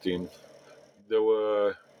national team. There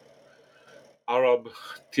were Arab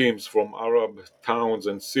teams from Arab towns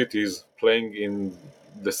and cities playing in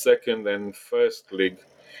the second and first league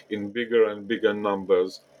in bigger and bigger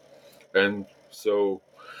numbers. And so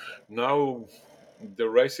now the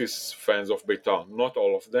racist fans of Beitar, not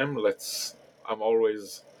all of them, I'm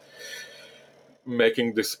always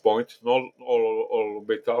making this point, not all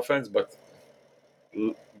Beitar fans, but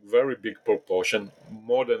very big proportion,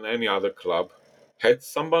 more than any other club, had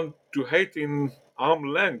someone to hate in arm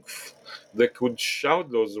length. They could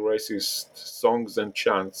shout those racist songs and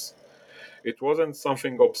chants. It wasn't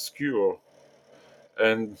something obscure.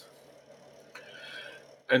 And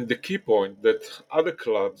the key point that other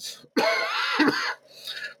clubs,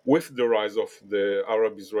 with the rise of the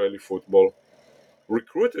Arab-Israeli football,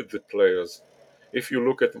 recruited the players. If you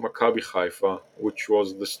look at Maccabi Haifa, which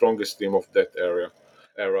was the strongest team of that era,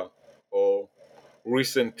 or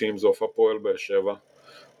recent teams of Hapoel Be'er-Sheva,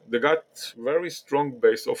 they got very strong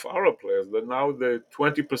base of Arab players. They're now the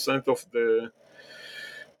 20% of the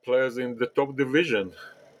players in the top division.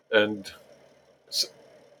 And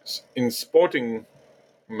in sporting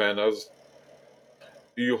manners,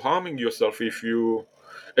 you're harming yourself if you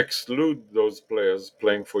exclude those players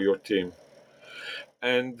playing for your team.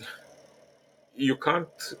 And you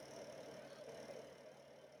can't.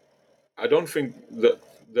 I don't think that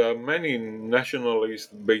there are many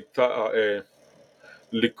nationalist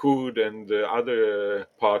Likud and other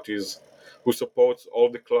parties who supports all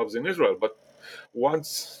the clubs in Israel. But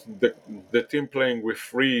once the team playing with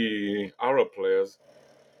 3 Arab players,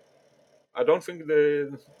 I don't think they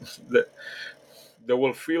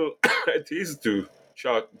will feel at ease to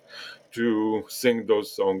shout, to sing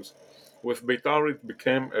those songs. With Beitar, it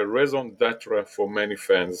became a raison d'etre for many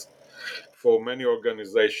fans, for many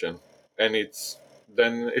organizations, and it's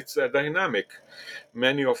a dynamic.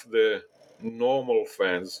 Many of the normal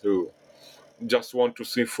fans who just want to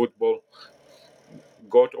see football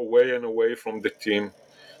got away and away from the team,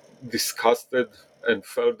 disgusted, and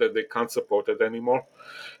felt that they can't support it anymore.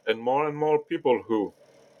 And more people who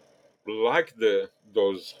like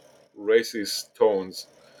those racist tones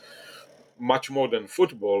much more than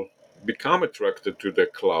football become attracted to the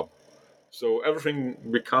club. So everything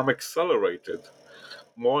become accelerated.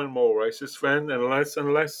 More and more racist fans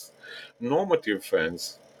and less normative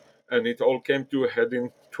fans. And it all came to a head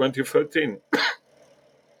in 2013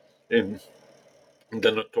 in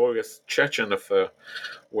the notorious Chechen affair,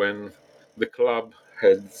 when the club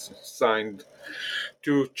had signed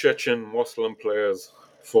two Chechen Muslim players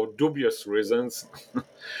for dubious reasons.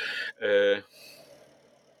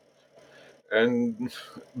 And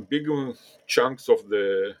big chunks of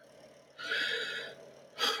the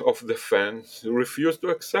fans refused to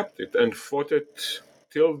accept it and fought it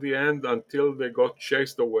till the end, until they got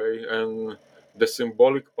chased away. And the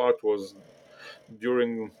symbolic part was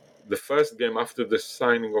during the first game after the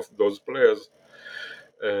signing of those players,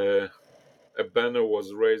 a banner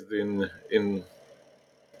was raised in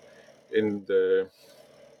the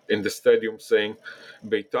stadium saying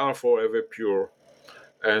 "Beitar forever pure,"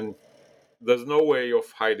 and there's no way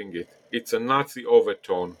of hiding it. It's a Nazi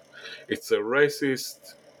overtone. It's a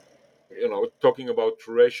racist, talking about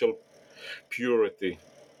racial purity.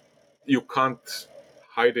 You can't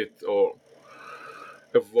hide it or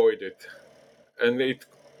avoid it. And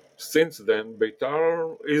since then,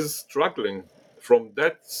 Beitar is struggling. From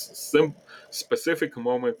that specific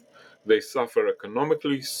moment, they suffer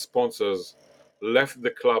economically. Sponsors left the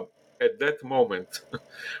club at that moment.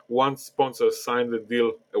 One sponsor signed the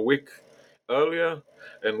deal a week earlier,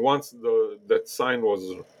 and once that sign was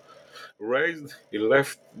raised, he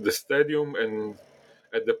left the stadium and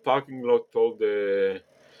at the parking lot told the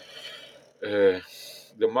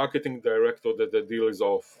marketing director that the deal is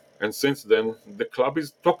off. And since then, the club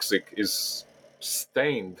is toxic, is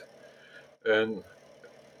stained, and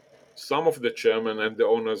some of the chairman and the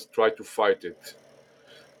owners try to fight it,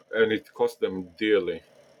 and it cost them dearly.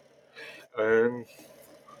 And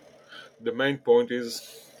the main point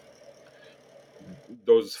is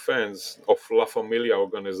those fans of La Familia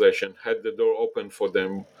organization had the door open for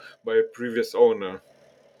them by a previous owner,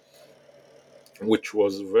 which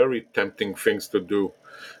was very tempting things to do.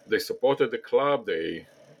 They supported the club, they,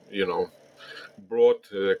 brought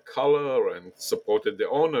color and supported the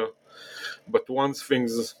owner. But once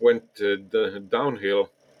things went downhill,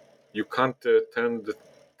 you can't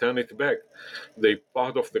turn it back. They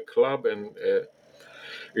part of the club, and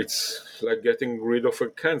it's like getting rid of a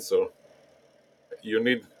cancer. You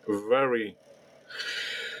need a very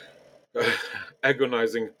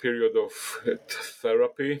agonizing period of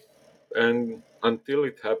therapy, and until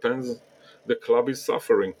it happens, the club is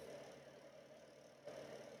suffering.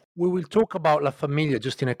 We will talk about La Familia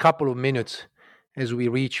just in a couple of minutes as we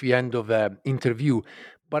reach the end of the interview.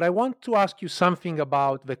 But I want to ask you something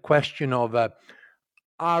about the question of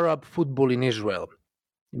Arab football in Israel.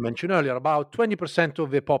 You mentioned earlier about 20%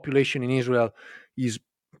 of the population in Israel is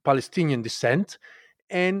Palestinian descent.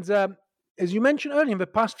 And as you mentioned earlier, in the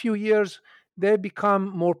past few years, they've become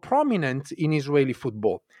more prominent in Israeli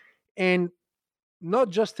football. And not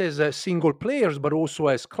just as single players, but also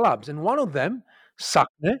as clubs. And one of them,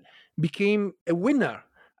 Sakne, became a winner.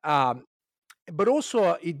 But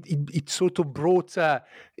also it sort of brought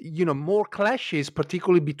more clashes,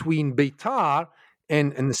 particularly between Beitar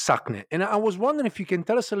and Sakne. And I was wondering if you can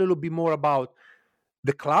tell us a little bit more about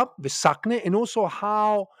the club, the Sakne, and also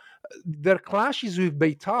how their clashes with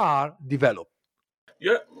Beitar developed.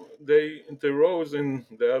 Yeah, they rose in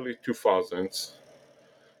the early 2000s.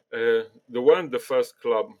 They weren't the first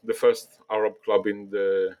Arab club in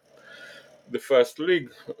the first league,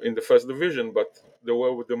 in the first division, but they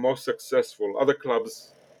were the most successful. Other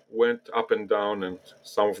clubs went up and down, and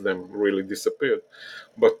some of them really disappeared.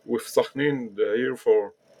 But with Sakhnin, they're here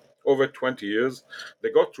for over 20 years.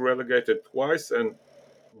 They got relegated twice and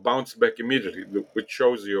bounced back immediately, which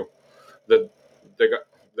shows you that they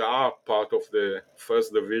are part of the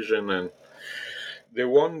first division, and they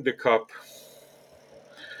won the cup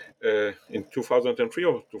in 2003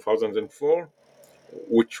 or 2004,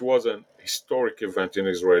 which was an historic event in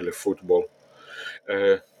Israeli football.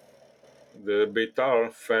 The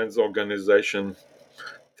Beitar fans organization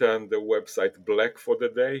turned the website black for the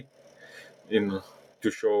day to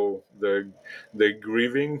show their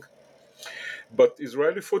grieving. But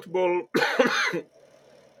Israeli football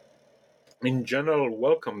in general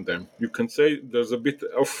welcomed them. You can say there's a bit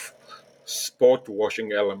of sport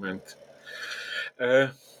washing element.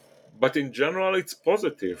 But in general, it's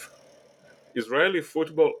positive. Israeli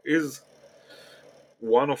football is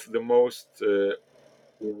one of the most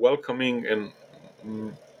welcoming and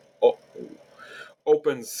o-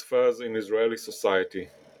 open spheres in Israeli society.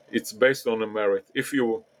 It's based on a merit. If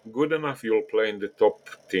you're good enough, you'll play in the top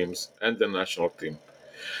teams and the national team.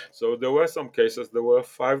 So there were some cases, there were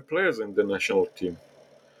 5 players in the national team.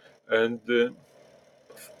 And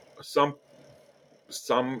some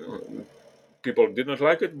people didn't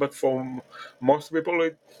like it, but for most people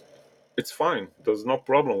it's fine. There's no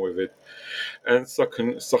problem with it. And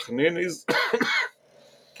Sakhnin is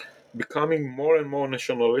becoming more and more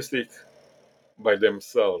nationalistic by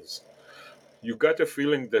themselves. You got a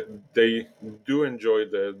feeling that they do enjoy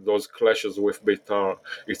those clashes with Beitar.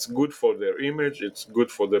 It's good for their image, it's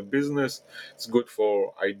good for their business, it's good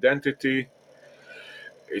for identity,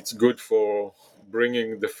 it's good for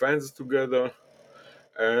bringing the fans together.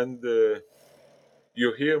 And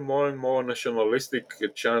you hear more and more nationalistic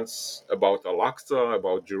chants about Al-Aqsa,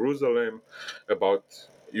 about Jerusalem, about,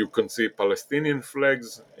 you can see Palestinian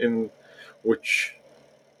flags in which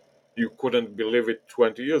you couldn't believe it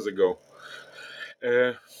 20 years ago.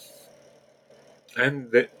 And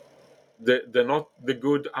they're not the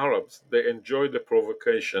good Arabs. They enjoy the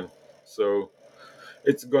provocation. So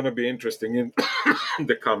it's going to be interesting in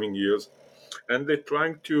the coming years. And they're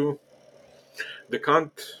trying to, they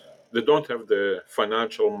don't have the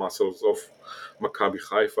financial muscles of Maccabi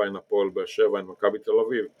Haifa and Hapoel Be'er and Maccabi Tel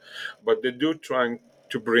Aviv, but they do trying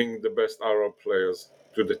to bring the best Arab players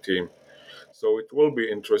to the team. So it will be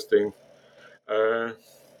interesting.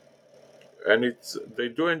 And they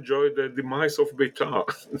do enjoy the demise of Beitar.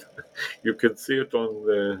 You can see it on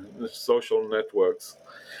the social networks.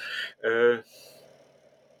 And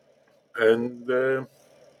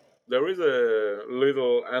there is a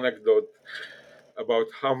little anecdote about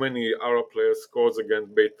how many Arab players scored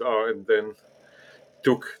against Beitar and then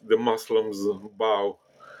took the Muslims' bow,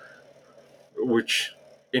 which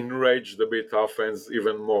enraged the Beitar fans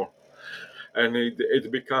even more. And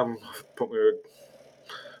it became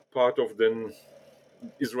part of the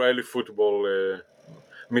Israeli football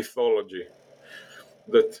mythology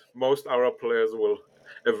that most Arab players will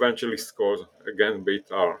eventually score against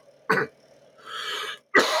Beitar.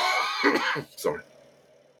 Sorry.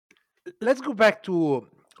 Let's go back to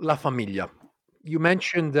La Familia. You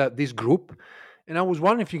mentioned this group, and I was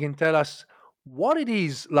wondering if you can tell us what it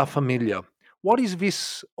is La Familia. What is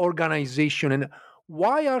this organization, and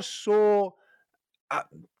why are so uh,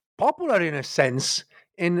 popular in a sense,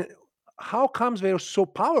 and how comes they're so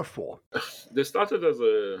powerful? They started as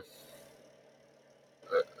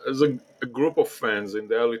a group of fans in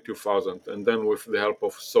the early 2000s, and then with the help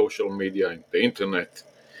of social media and the internet,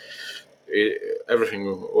 everything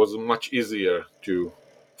was much easier to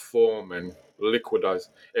form and liquidize,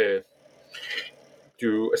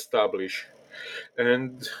 to establish.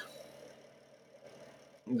 And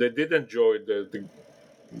they did enjoy the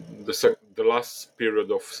last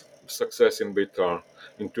period of success in Beitar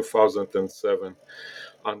in 2007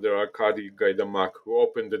 under Arkady Gaidamak, who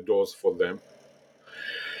opened the doors for them.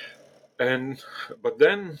 But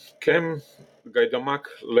then came Gaidamak,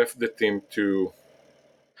 left the team to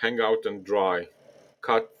hang out and dry,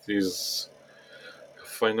 cut his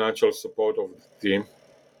financial support of the team,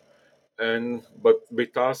 but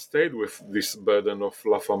Beitar stayed with this burden of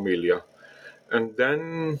La Familia, and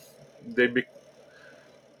then they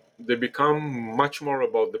become much more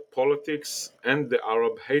about the politics and the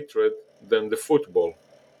Arab hatred than the football.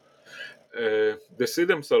 They see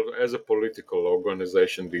themselves as a political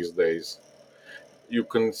organization these days. You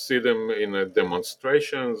can see them in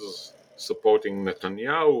demonstrations supporting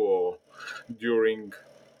Netanyahu, or during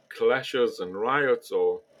clashes and riots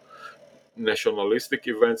or nationalistic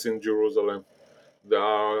events in Jerusalem. They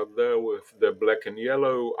are there with the black and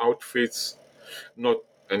yellow outfits, not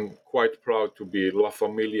and quite proud to be La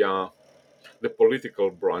Familia, the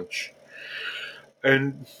political branch.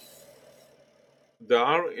 And they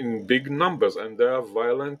are in big numbers, and they are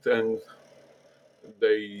violent, and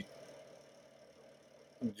they,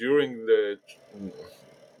 during the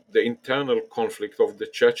internal conflict of the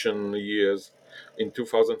Chechen years in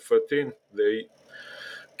 2013, they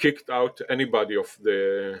kicked out anybody of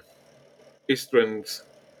the Eastern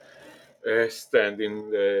stand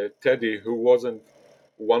in Teddy who wasn't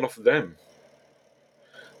one of them,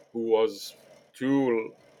 who was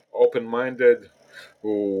too open-minded,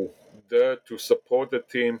 who dared to support the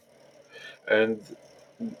team. And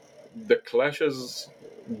the clashes,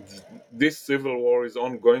 this civil war is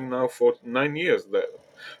ongoing now for 9 years.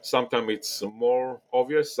 Sometimes it's more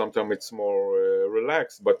obvious, sometimes it's more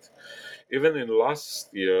relaxed, but even in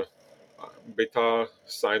last year, Beitar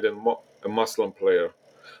signed a Muslim player,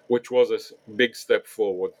 which was a big step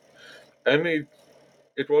forward. And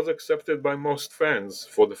it was accepted by most fans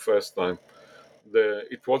for the first time.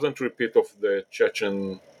 it wasn't repeat of the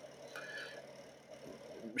Chechen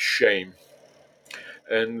shame.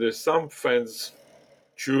 And some fans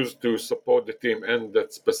choose to support the team and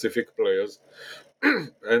that specific players,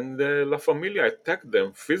 and La Familia attacked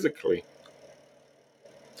them physically.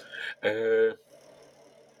 Uh,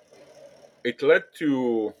 it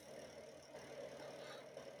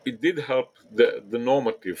did help the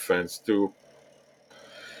normative fans to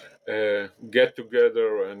get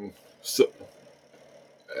together and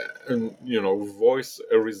voice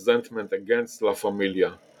a resentment against La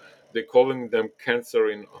Familia. They're calling them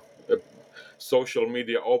cancer in social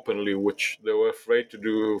media openly, which they were afraid to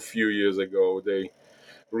do a few years ago. They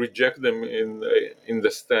reject them in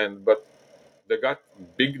the stand, but they got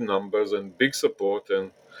big numbers and big support,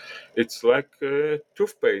 and it's like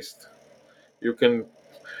toothpaste. You can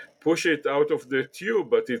push it out of the tube,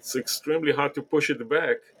 but it's extremely hard to push it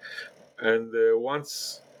back. And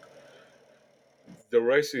once the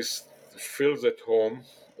racist feels at home,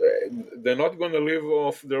 they're not going to live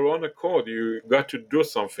off their own accord. You got to do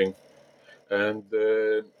something. And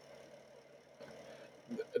there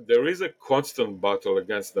is a constant battle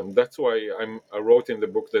against them. That's why I wrote in the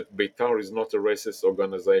book that Beitar is not a racist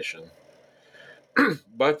organization,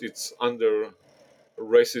 but it's under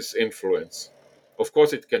racist influence. Of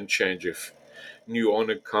course, it can change if new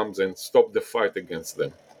owner comes and stop the fight against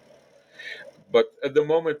them. But at the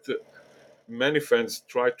moment, many fans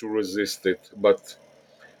try to resist it. But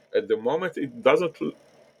at the moment, it doesn't.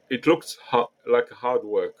 It looks like hard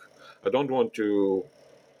work. I don't want to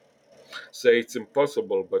say it's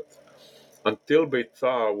impossible, but until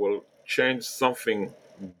Beitar will change something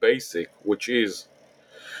basic, which is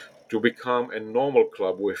to become a normal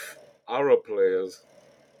club with Arab players,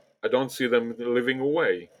 I don't see them living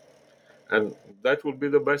away. And that will be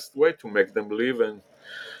the best way to make them live and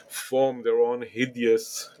form their own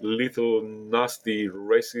hideous, little, nasty,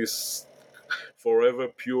 racist, forever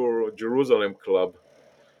pure Jerusalem club.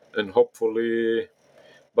 And hopefully,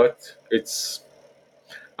 but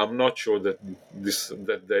I'm not sure that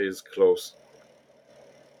that day is close.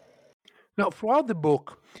 Now, throughout the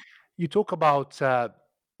book, you talk about the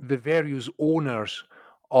various owners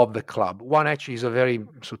of the club. One actually is a very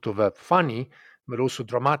sort of a funny but also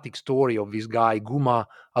dramatic story of this guy Guma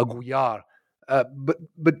Aguyar. But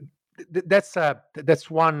that's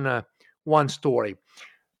one story.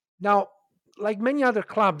 Now, like many other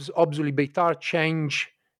clubs, obviously Beitar changed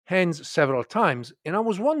hands several times, and I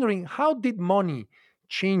was wondering, how did money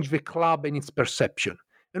change the club and its perception?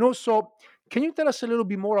 And also, can you tell us a little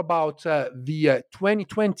bit more about the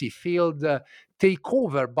 2020 failed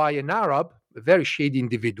takeover by an Arab, a very shady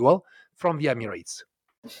individual from the Emirates?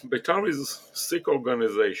 Beitar is a sick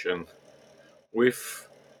organization with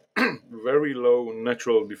very low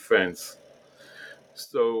natural defense.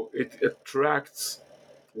 So it attracts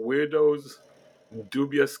weirdos,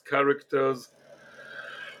 dubious characters,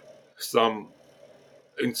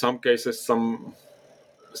 in some cases, some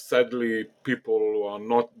sadly people who are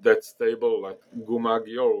not that stable, like Guma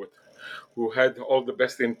Aguyar, who had all the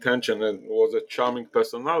best intention and was a charming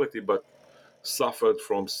personality, but suffered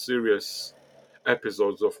from serious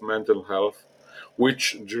episodes of mental health,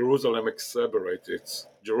 which Jerusalem exacerbated.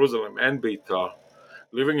 Jerusalem and Beitar,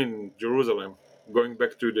 living in Jerusalem, going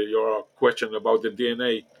back to your question about the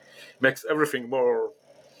DNA, makes everything more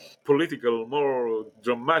political, more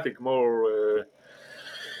dramatic, more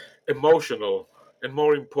emotional, and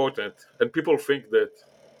more important. And people think that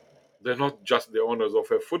they're not just the owners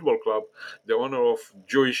of a football club, the owner of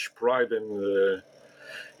Jewish pride and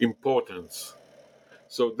importance.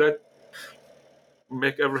 So that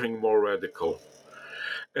make everything more radical.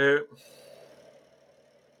 Going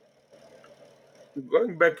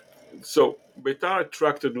back, so Beitar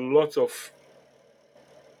attracted lots of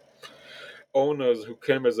owners who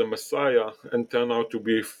came as a messiah and turned out to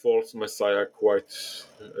be false messiah quite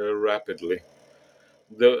rapidly.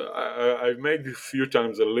 I've made a few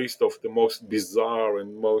times a list of the most bizarre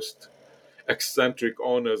and most eccentric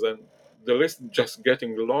owners, and the list just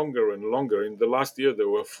getting longer and longer. In the last year, there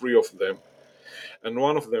were 3 of them, and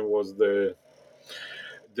one of them was the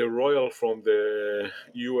royal from the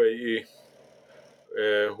UAE,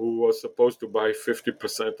 who was supposed to buy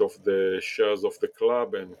 50% of the shares of the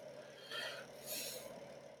club, and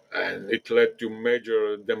it led to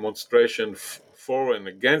major demonstration for and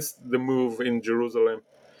against the move in Jerusalem.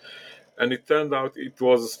 And it turned out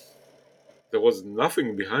there was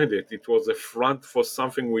nothing behind it. It was a front for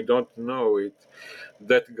something we don't know.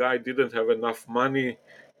 That guy didn't have enough money.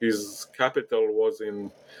 His capital was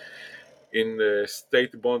in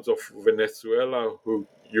state bonds of Venezuela, who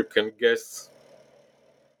you can guess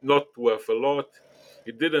not worth a lot.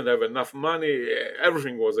 He didn't have enough money.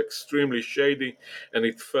 Everything was extremely shady, and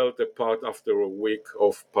it fell apart after a week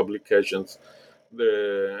of publications.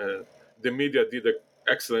 The media did an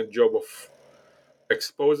excellent job of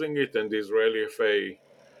exposing it, and the Israeli FA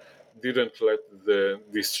didn't let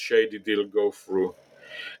this shady deal go through.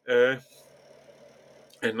 Uh,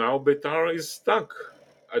 and now Beitar is stuck.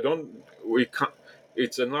 We can't.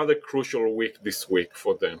 It's another crucial week this week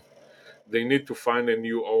for them. They need to find a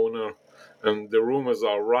new owner, and the rumors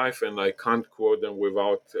are rife, and I can't quote them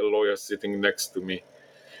without a lawyer sitting next to me.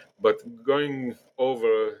 But going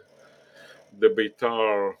over the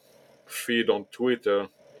Beitar feed on Twitter,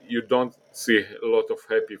 you don't see a lot of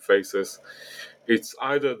happy faces. It's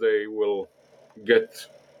either they will get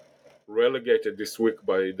relegated this week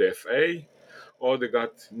by the FA, or they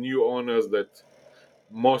got new owners that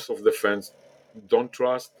most of the fans don't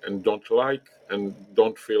trust and don't like and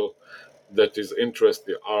don't feel that his interests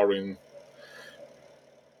are in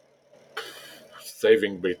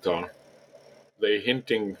saving Beitar. They're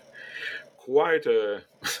hinting quite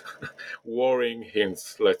worrying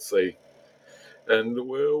hints, let's say. And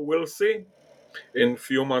we'll see in a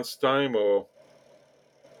few months' time or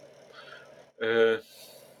a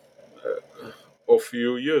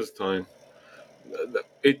few years' time.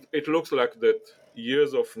 It looks like that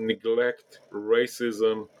years of neglect,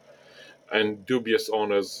 racism, and dubious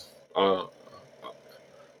honors are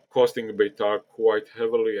costing Beitar quite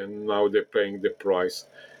heavily, and now they're paying the price.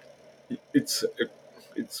 It's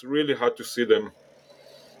really hard to see them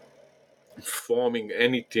forming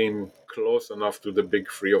any team close enough to the big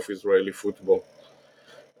three of Israeli football.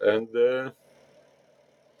 And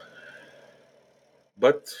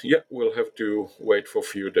but yeah, we'll have to wait for a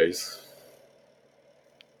few days.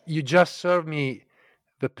 You just served me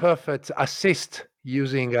the perfect assist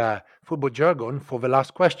using football jargon for the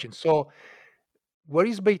last question. So, where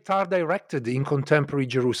is Beitar directed in contemporary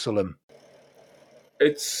Jerusalem?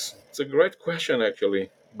 It's a great question, actually.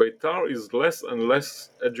 Beitar is less and less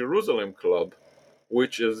a Jerusalem club,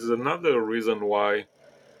 which is another reason why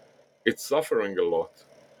it's suffering a lot.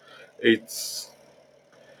 It's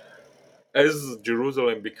as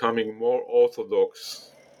Jerusalem becoming more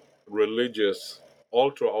orthodox, religious,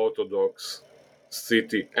 ultra-orthodox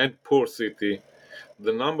city and poor city,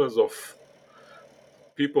 the numbers of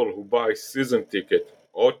people who buy season tickets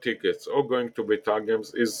or going to Beitar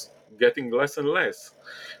games is getting less and less.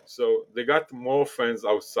 So they got more fans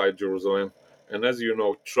outside Jerusalem, and as you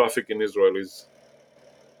know, traffic in Israel is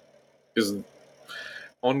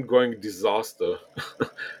ongoing disaster,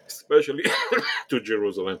 especially to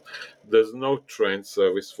Jerusalem. There's no train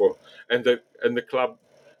service and the club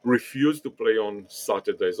refused to play on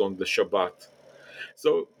Saturdays, on the Shabbat.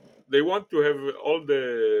 So they want to have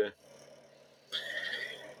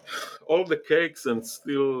all the cakes and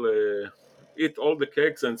still eat all the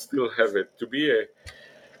cakes and still have it. To be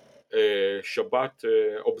a Shabbat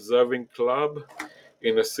observing club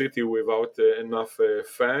in a city without enough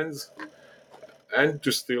fans, and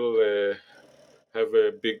to still have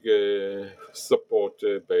a big support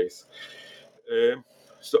base.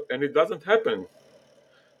 And it doesn't happen.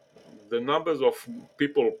 The numbers of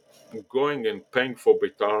people going and paying for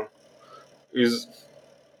Beitar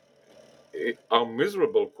are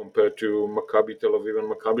miserable compared to Maccabi Tel Aviv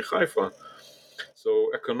and Maccabi Haifa.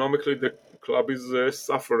 So economically, the club is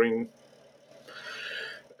suffering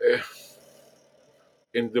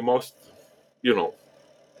in the most,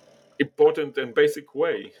 important and basic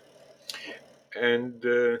way. And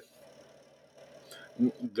the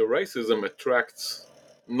racism attracts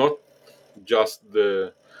not just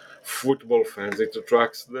the football fans, it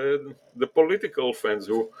attracts the political fans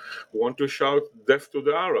who want to shout death to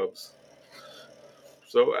the Arabs.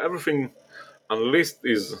 So everything unleashed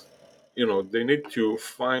is, they need to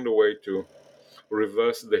find a way to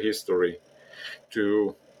reverse the history,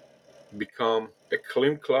 to become a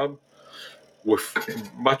clean club with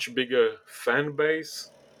much bigger fan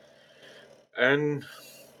base, and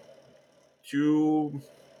to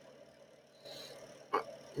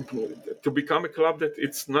become a club that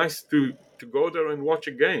it's nice to go there and watch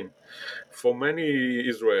a game. For many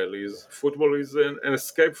Israelis, football is an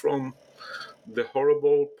escape from the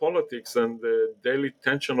horrible politics and the daily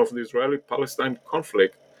tension of the Israeli-Palestine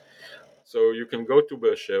conflict. So you can go to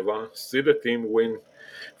Beersheba, see the team win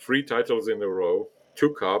 3 titles in a row,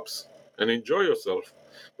 2 cups, and enjoy yourself.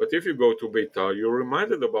 But if you go to Beitar, you're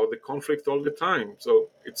reminded about the conflict all the time. So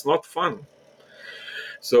it's not fun.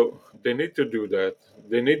 So they need to do that.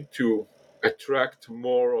 They need to attract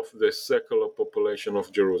more of the secular population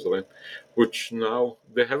of Jerusalem, which now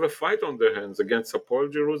they have a fight on their hands against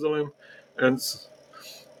Hapoel Jerusalem and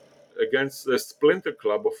against the splinter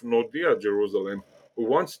club of Nordia Jerusalem, who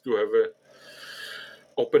wants to have a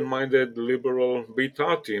open-minded liberal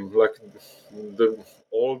Beitar team, like the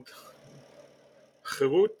old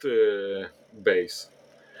Herut base.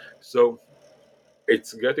 So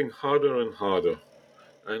it's getting harder and harder.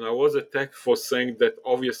 And I was attacked for saying that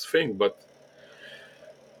obvious thing, but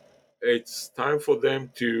it's time for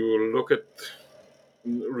them to look at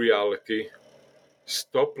reality,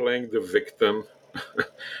 stop playing the victim,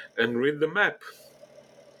 and read the map.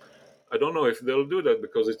 I don't know if they'll do that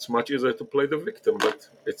because it's much easier to play the victim, but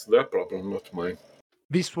it's their problem, not mine.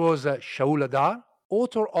 This was Shaul Adar,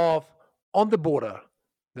 author of On the Border,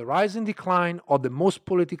 The Rise and Decline of the Most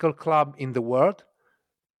Political Club in the World,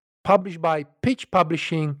 published by Pitch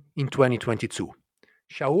Publishing in 2022.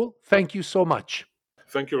 Shaul, thank you so much.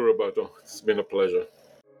 Thank you, Roberto. It's been a pleasure.